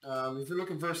 If you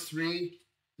look at verse 3,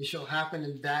 it shall happen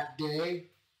in that day.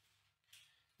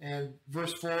 And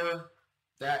verse 4,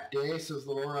 that day, says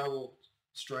the Lord, I will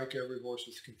strike every horse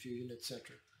with confusion,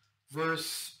 etc.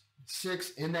 Verse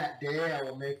 6, in that day I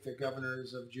will make the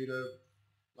governors of Judah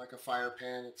like a fire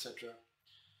pan, etc.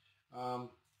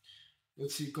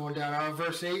 Let's see, going down,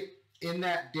 verse 8, in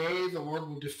that day the Lord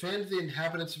will defend the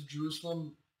inhabitants of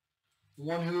Jerusalem, the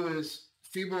one who is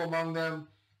feeble among them.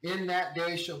 In that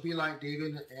day shall be like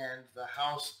David, and the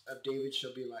house of David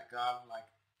shall be like God, like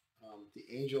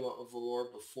the angel of the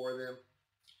Lord before them.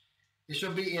 It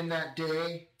shall be in that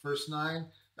day, verse 9,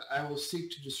 that I will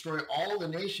seek to destroy all the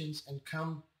nations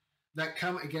that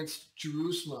come against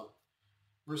Jerusalem.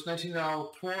 Verse 19, I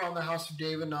will pour on the house of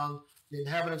David and on the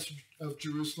inhabitants of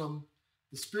Jerusalem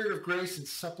the spirit of grace and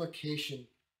supplication,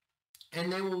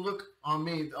 and they will look on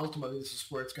me. Ultimately, this is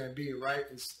where it's going to be, right?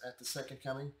 It's at the second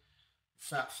coming.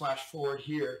 Flash forward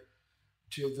here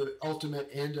to the ultimate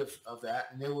end of that.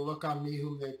 And they will look on me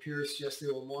whom they pierced. Yes, they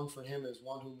will mourn for him as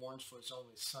one who mourns for his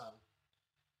only son.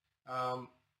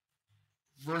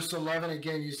 Verse 11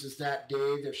 again uses that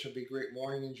day. There shall be great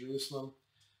mourning in Jerusalem.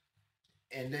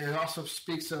 And it also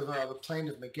speaks of the plain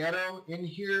of Megiddo in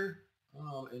here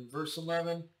in verse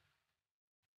 11.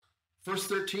 Verse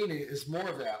 13 is more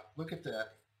of that. Look at that.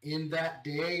 In that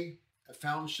day, a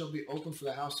fountain shall be opened for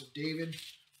the house of David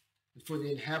and for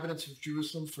the inhabitants of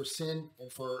Jerusalem for sin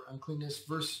and for uncleanness.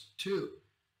 Verse 2.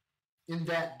 In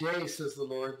that day, says the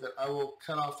Lord, that I will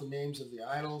cut off the names of the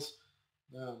idols.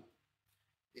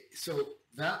 So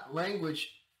that language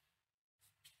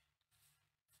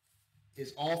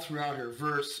is all throughout here.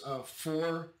 Verse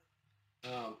 4.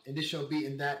 And it shall be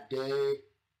in that day,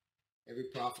 every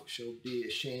prophet shall be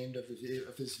ashamed of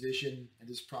his vision and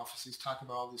his prophecies, talking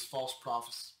about all these false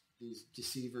prophets, these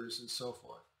deceivers, and so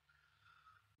forth.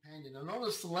 And now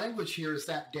notice the language here is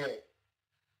that day.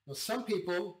 Now some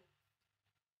people,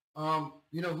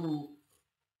 who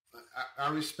I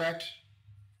respect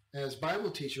as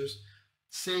Bible teachers,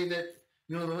 say that,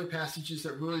 the only passages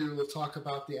that really will talk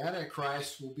about the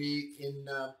Antichrist will be in,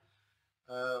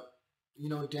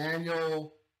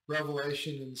 Daniel,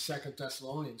 Revelation, and 2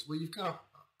 Thessalonians. Well, you've got a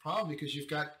problem because you've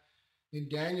got in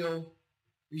Daniel,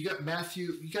 you got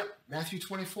Matthew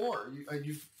 24,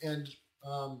 and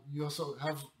You also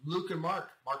have Luke and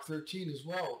Mark 13 as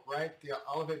well, right? The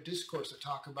Olivet Discourse that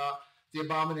talk about the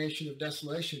abomination of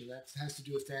desolation. That has to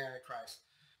do with the Antichrist.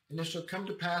 And it shall come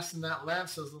to pass in that land,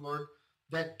 says the Lord,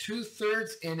 that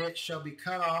 2/3 in it shall be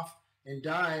cut off and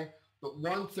die, but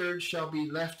 1/3 shall be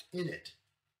left in it.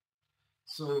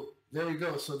 So there we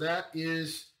go. So that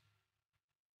is,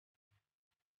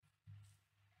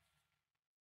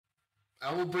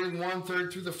 I will bring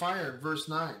 1/3 through the fire, verse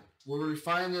 9. Will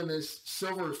refine them as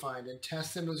silver refined, and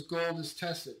test them as gold is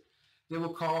tested. They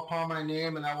will call upon my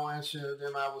name, and I will answer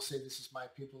them. I will say, this is my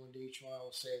people, and to each one I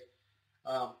will say,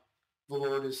 the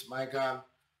Lord is my God.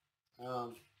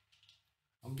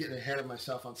 I'm getting ahead of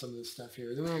myself on some of this stuff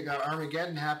here. Then we got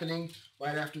Armageddon happening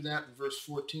right after that in verse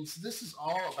 14. So this is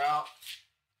all about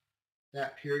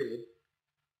that period.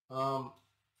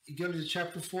 You go to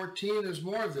chapter 14, there's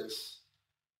more of this.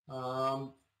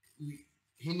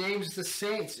 He names the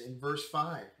saints in verse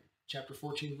 5, chapter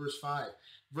 14, verse 5.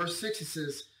 Verse 6, he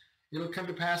says, it'll come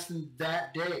to pass in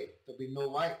that day, there'll be no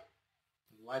light.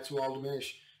 The lights will all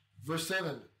diminish. Verse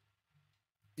 7,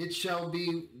 it shall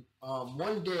be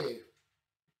one day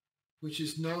which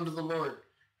is known to the Lord,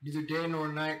 neither day nor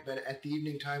night, but at the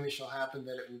evening time it shall happen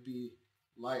that it will be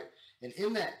light. And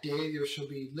in that day there shall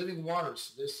be living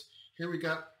waters. Here we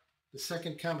got the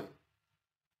second coming.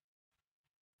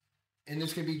 And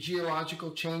there's going to be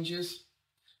geological changes.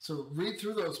 So read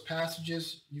through those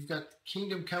passages. You've got the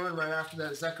kingdom coming right after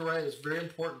that. Zechariah is very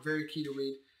important, very key to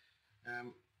read.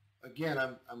 Again,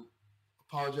 I'm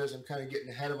apologize. I'm kind of getting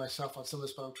ahead of myself on some of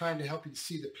this, but I'm trying to help you to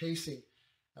see the pacing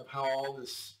of how all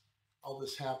this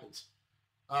happens.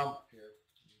 Here, let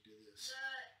me do this.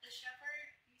 The shepherd,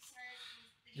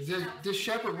 you said. The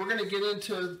shepherd, we're going to get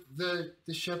into the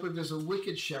shepherd. There's a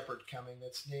wicked shepherd coming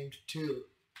that's named too.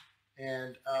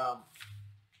 And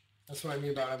that's what I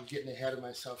mean about I'm getting ahead of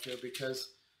myself here,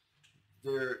 because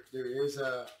there is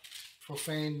a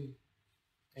profane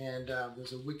and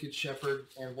there's a wicked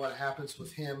shepherd, and what happens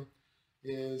with him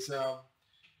is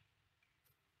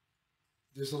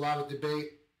there's a lot of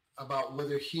debate about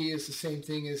whether he is the same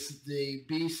thing as the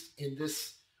beast in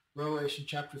this Revelation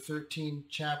chapter 13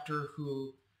 chapter,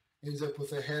 who ends up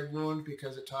with a head wound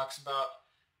because it talks about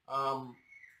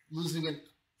losing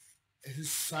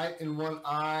his sight in one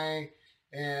eye,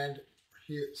 and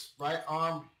his right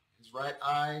arm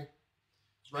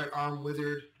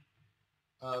withered,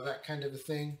 that kind of a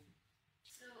thing.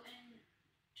 So in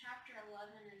chapter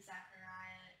 11 in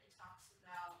Zechariah, it talks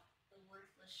about the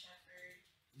worthless shepherd.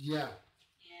 Yeah,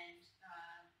 And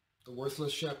the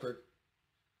worthless shepherd.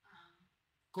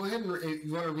 Go ahead and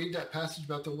you want to read that passage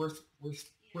about the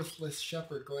worthless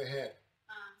shepherd. Go ahead.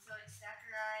 So it's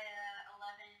Zechariah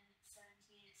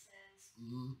 11:17. It says,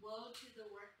 Woe to the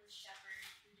worthless shepherd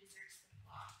who deserts the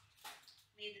flock.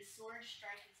 May the sword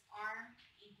strike his arm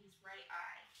in his right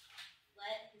eye.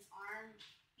 Let his arm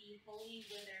be wholly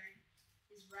withered,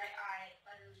 his right eye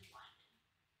utterly blinded.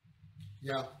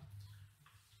 Yeah,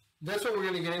 that's what we're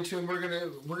going to get into, and we're going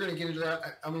to get into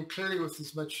that. I mean, clearly, with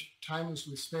as much time as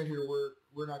we spent here,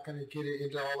 we're not going to get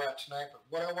into all that tonight. But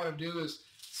what I want to do is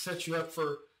set you up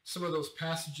for some of those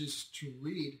passages to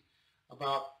read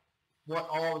about what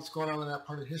all is going on in that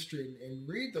part of history, and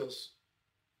read those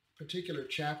particular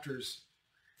chapters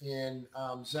in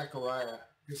Zechariah,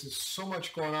 because there's so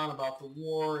much going on about the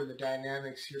war and the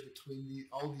dynamics here between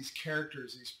all these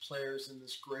characters, these players in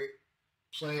this great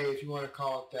play, if you want to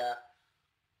call it that,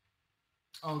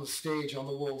 on the stage, on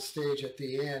the world stage at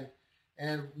the end.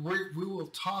 And we will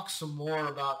talk some more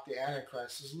about the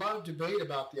Antichrist. There's a lot of debate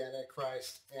about the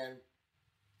Antichrist, and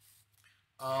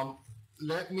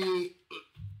let me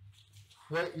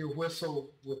wet your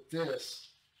whistle with this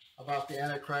about the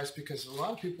Antichrist, because a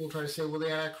lot of people try to say, well, the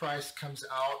Antichrist comes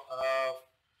out of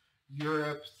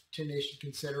Europe, 10-nation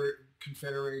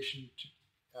confederation,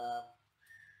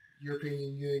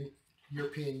 European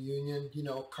Union,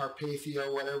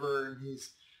 Carpathia, whatever, and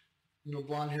he's,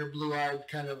 blonde hair, blue-eyed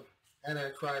kind of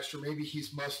Antichrist, or maybe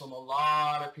he's Muslim. A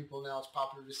lot of people now, it's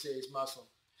popular to say he's Muslim.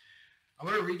 I'm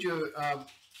going to read you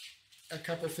a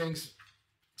couple things,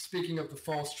 speaking of the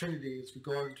false trinity, as we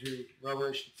go into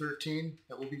Revelation 13,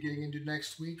 that we'll be getting into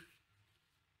next week.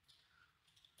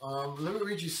 Let me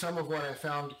read you some of what I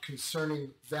found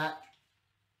concerning that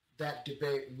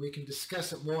debate, and we can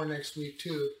discuss it more next week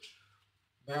too.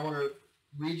 But I want to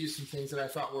read you some things that I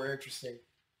thought were interesting.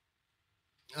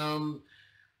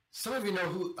 Some of you know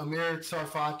who Amir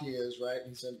Tsarfati is, right?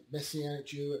 He's a Messianic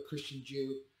Jew, a Christian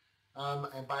Jew,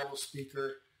 and Bible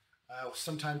speaker,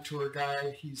 sometime tour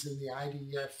guide. He's in the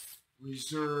IDF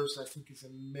reserves. I think he's a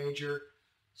major,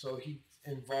 so he's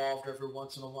involved every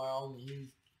once in a while, and he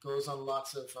goes on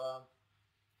lots of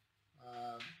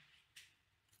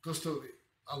Goes to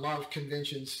a lot of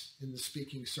conventions in the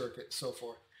speaking circuit and so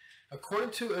forth.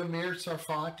 According to Amir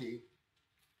Tsarfati,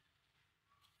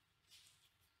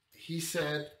 he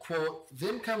said, quote,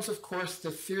 "Then comes, of course, the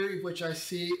theory which I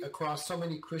see across so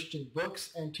many Christian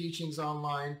books and teachings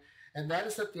online, and that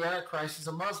is that the Antichrist is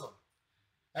a Muslim.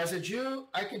 As a Jew,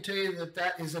 I can tell you that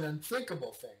that is an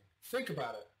unthinkable thing. Think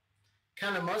about it.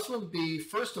 Can a Muslim be,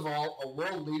 first of all, a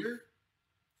world leader?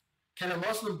 Can a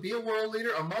Muslim be a world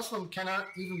leader? A Muslim cannot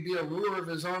even be a ruler of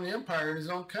his own empire in his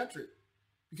own country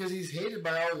because he's hated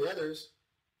by all the others.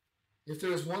 If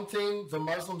there is one thing the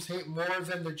Muslims hate more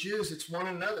than the Jews, it's one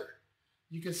another.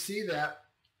 You can see that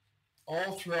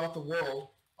all throughout the world,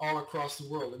 all across the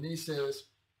world." And he says,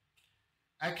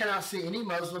 "I cannot see any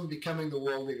Muslim becoming the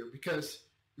world leader because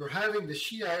you're having the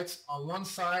Shiites on one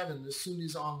side and the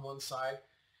Sunnis on one side,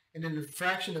 and in the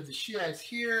fraction of the Shiites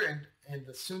here and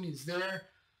the Sunnis there.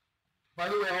 By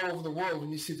the way, all over the world,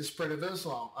 when you see the spread of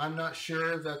Islam, I'm not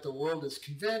sure that the world is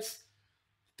convinced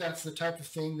that's the type of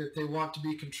thing that they want to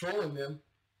be controlling them.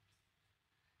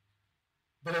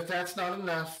 But if that's not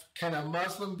enough, can a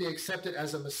Muslim be accepted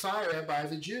as a Messiah by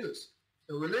the Jews?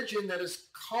 A religion that is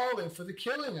calling for the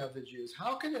killing of the Jews.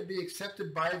 How can it be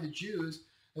accepted by the Jews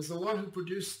as the one who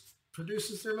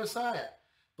produces their Messiah?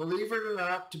 Believe it or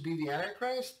not, to be the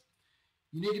Antichrist,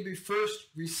 you need to be first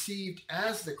received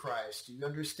as the Christ. Do you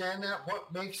understand that?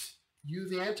 What makes you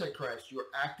the Antichrist?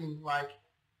 You're acting like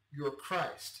you're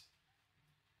Christ.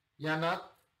 Yeah,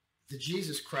 not the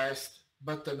Jesus Christ,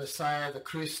 but the Messiah, the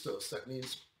Christos. That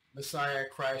means Messiah,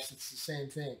 Christ, it's the same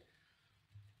thing.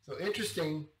 So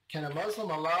interesting, can a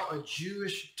Muslim allow a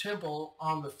Jewish temple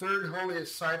on the third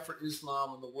holiest site for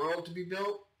Islam in the world to be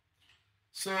built?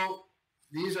 So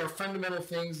these are fundamental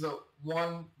things that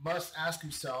one must ask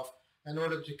himself in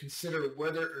order to consider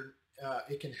whether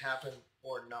it can happen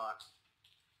or not.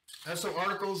 I have some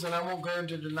articles, and I won't go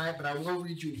into tonight, but I will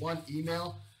read you one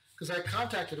email, because I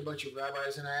contacted a bunch of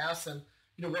rabbis, and I asked them,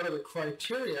 what are the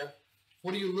criteria?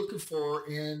 What are you looking for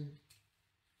in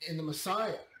the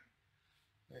Messiah?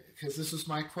 Because this was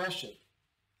my question.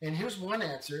 And here's one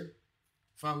answer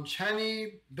from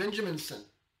Chani Benjaminson.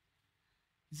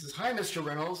 He says, "Hi, Mr.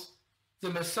 Reynolds. The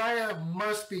Messiah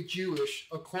must be Jewish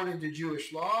according to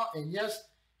Jewish law, and yes,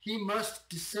 he must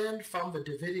descend from the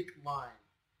Davidic line."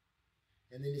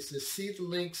 And then he says, "See the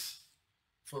links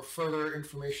for further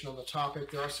information on the topic."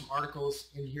 There are some articles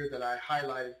in here that I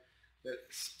highlighted, that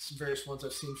some various ones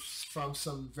I've seen from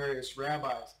some various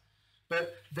rabbis.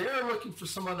 But they are looking for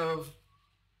someone of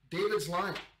David's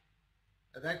line.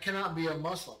 That cannot be a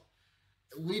Muslim.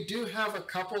 We do have a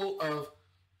couple of,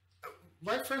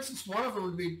 like for instance, one of them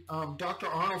would be Dr.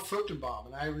 Arnold Fruchtenbaum,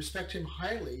 and I respect him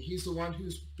highly. He's the one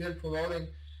who's been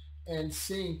promoting and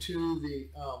seeing to the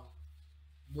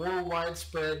more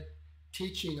widespread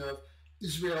teaching of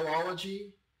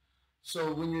Israelology.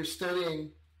 So when you're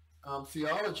studying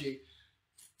theology,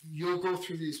 you'll go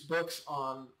through these books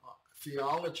on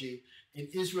theology, and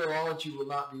Israelology will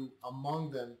not be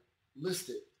among them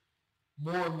listed.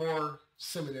 More and more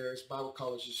seminaries, Bible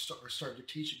colleges are starting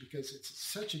to teach it because it's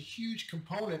such a huge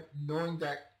component, knowing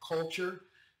that culture,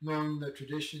 knowing the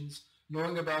traditions,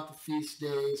 knowing about the feast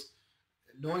days,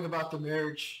 knowing about the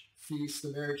marriage feast, the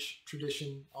marriage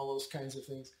tradition, all those kinds of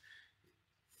things,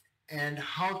 and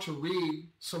how to read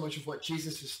so much of what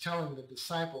Jesus is telling the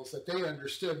disciples that they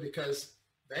understood because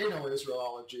they know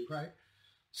Israelology, right?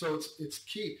 So it's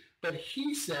key. But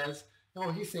he says,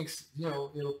 no, he thinks,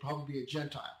 it'll probably be a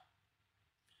Gentile.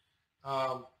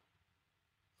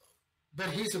 But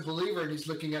he's a believer, and he's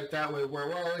looking at it that way, where,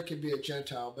 well, it could be a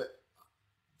Gentile. But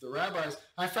the rabbis,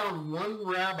 I found one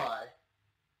rabbi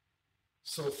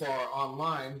so far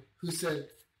online who said,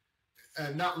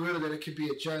 not really that it could be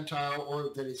a Gentile or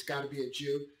that he's got to be a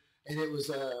Jew, and it was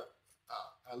a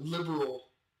liberal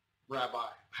rabbi,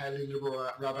 highly liberal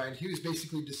rabbi, and he was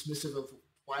basically dismissive of,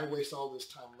 why waste all this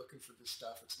time looking for this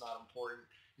stuff? It's not important.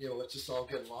 Let's just all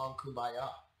get along, kumbaya.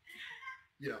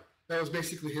 That was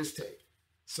basically his take.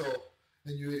 So,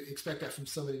 and you expect that from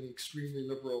somebody, an extremely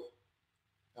liberal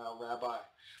rabbi.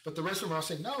 But the rest of them are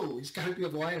saying, no, he's got to be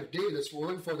of the line of David. That's what we're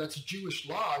looking for. That's Jewish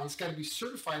law. He's got to be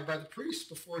certified by the priest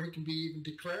before he can be even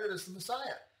declared as the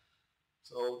Messiah.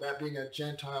 So that being a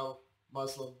Gentile,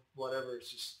 Muslim, whatever, it's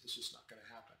just not going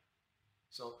to happen.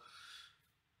 So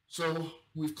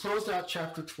we've closed out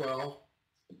chapter 12.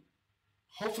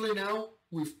 Hopefully now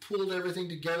we've pulled everything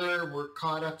together. We're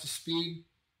caught up to speed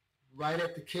right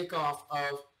at the kickoff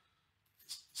of,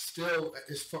 still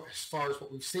as far as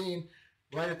what we've seen,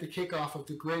 right at the kickoff of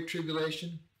the Great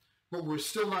Tribulation. But we're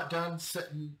still not done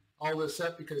setting all this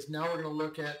up, because now we're going to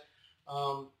look at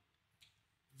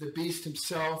the beast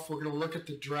himself. We're going to look at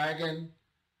the dragon,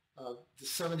 the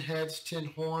 7 heads, 10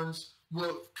 horns.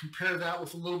 We'll compare that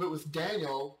with a little bit with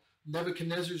Daniel,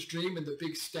 Nebuchadnezzar's dream and the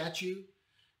big statue.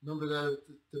 Remember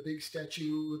the big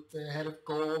statue with the head of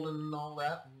gold and all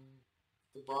that, and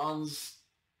the bronze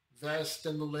vest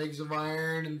and the legs of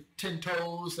iron and 10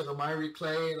 toes that are miry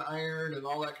clay and iron and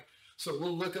all that. So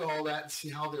we'll look at all that and see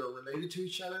how they're related to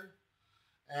each other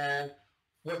and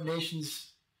what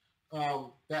nations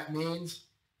that means.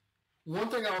 One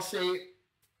thing I'll say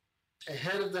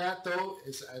ahead of that, though,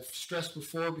 is I've stressed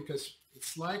before, because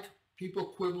it's like people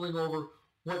quibbling over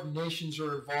what nations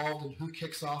are involved and who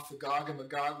kicks off the Gog and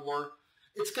Magog war.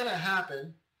 It's going to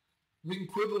happen. We can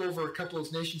quibble over a couple of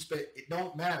those nations, but it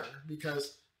don't matter,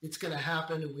 because it's going to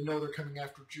happen, and we know they're coming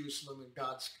after Jerusalem, and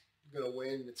God's going to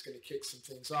win, and it's going to kick some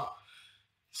things off.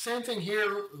 Same thing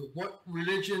here. What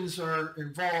religions are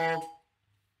involved?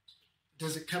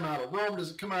 Does it come out of Rome?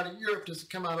 Does it come out of Europe? Does it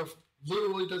come out of,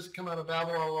 literally, does it come out of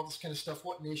Babylon? All this kind of stuff.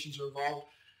 What nations are involved?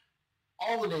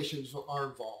 All the nations are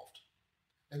involved,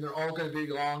 and they're all going to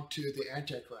belong to the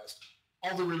Antichrist.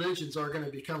 All the religions are going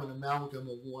to become an amalgam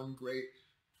of one great,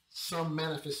 some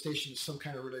manifestation of some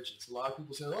kind of religions. A lot of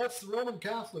people say, oh, it's the Roman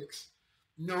Catholics.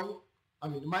 No. I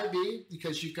mean, it might be,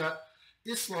 because you've got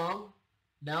Islam.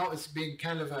 Now it's being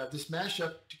kind of this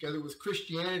mashup together with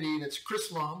Christianity, and it's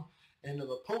Chrislam, and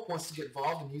the Pope wants to get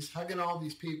involved, and he's hugging all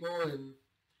these people and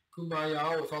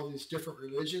kumbaya with all these different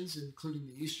religions, including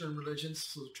the Eastern religions.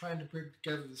 So they're trying to bring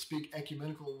together this big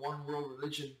ecumenical one world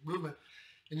religion movement,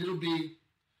 and it'll be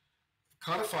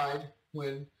codified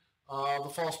when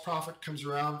the false prophet comes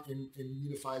around and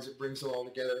unifies it, brings it all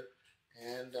together,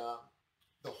 and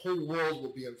the whole world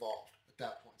will be involved at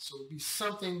that point. So it'll be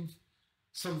something,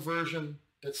 some version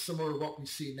that's similar to what we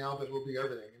see now, but it'll be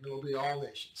everything, and it'll be all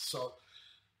nations. So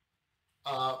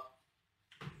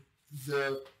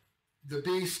the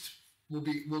beast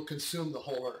will consume the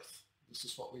whole earth. This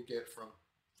is what we get from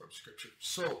Scripture.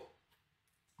 So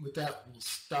with that, we'll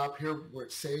stop here where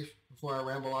it's safe before I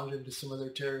ramble on into some other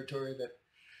territory that,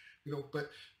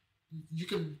 but you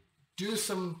can do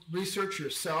some research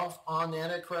yourself on the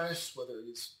Antichrist, whether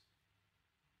he's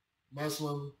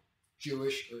Muslim,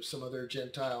 Jewish, or some other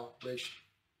Gentile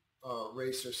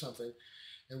race or something,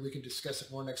 and we can discuss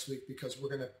it more next week, because we're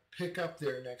going to pick up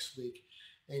there next week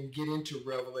and get into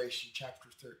Revelation chapter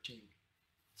 13.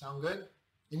 Sound good?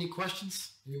 Any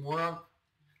questions? Any more on?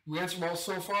 We answered them all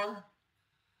so far?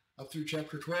 Up through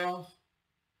chapter 12?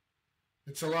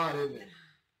 It's a lot, isn't it?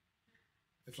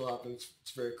 It's a lot, but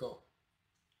it's very cool.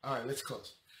 All right, let's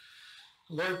close.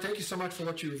 Lord, thank you so much for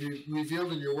what you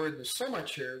revealed in your word. There's so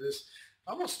much here. There's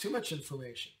almost too much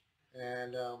information.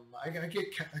 And I get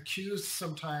accused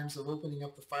sometimes of opening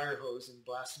up the fire hose and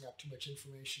blasting out too much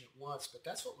information at once, but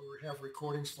that's what we have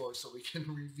recordings for, so we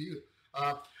can review.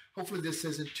 Hopefully this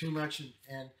isn't too much,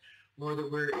 and Lord,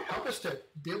 that help us to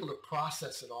be able to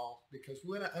process it all, because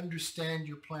we want to understand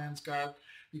your plans, God,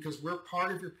 because we're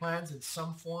part of your plans in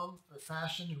some form or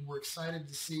fashion, and we're excited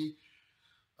to see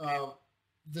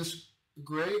this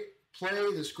great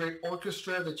play, this great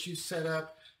orchestra that you set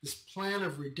up, this plan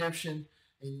of redemption,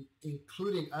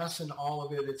 including us in all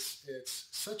of it. It's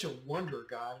such a wonder,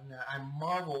 God, and I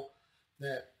marvel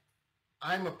that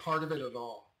I'm a part of it at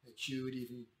all, that you would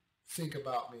even think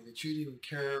about me, that you'd even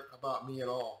care about me at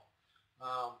all.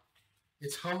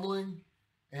 It's humbling,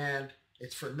 and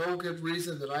it's for no good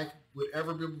reason that I would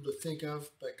ever be able to think of,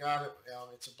 but God,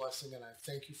 it's a blessing, and I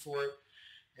thank you for it.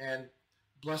 And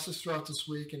bless us throughout this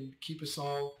week, and keep us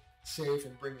all safe,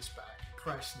 and bring us back. In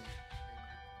Christ's name,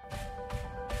 amen.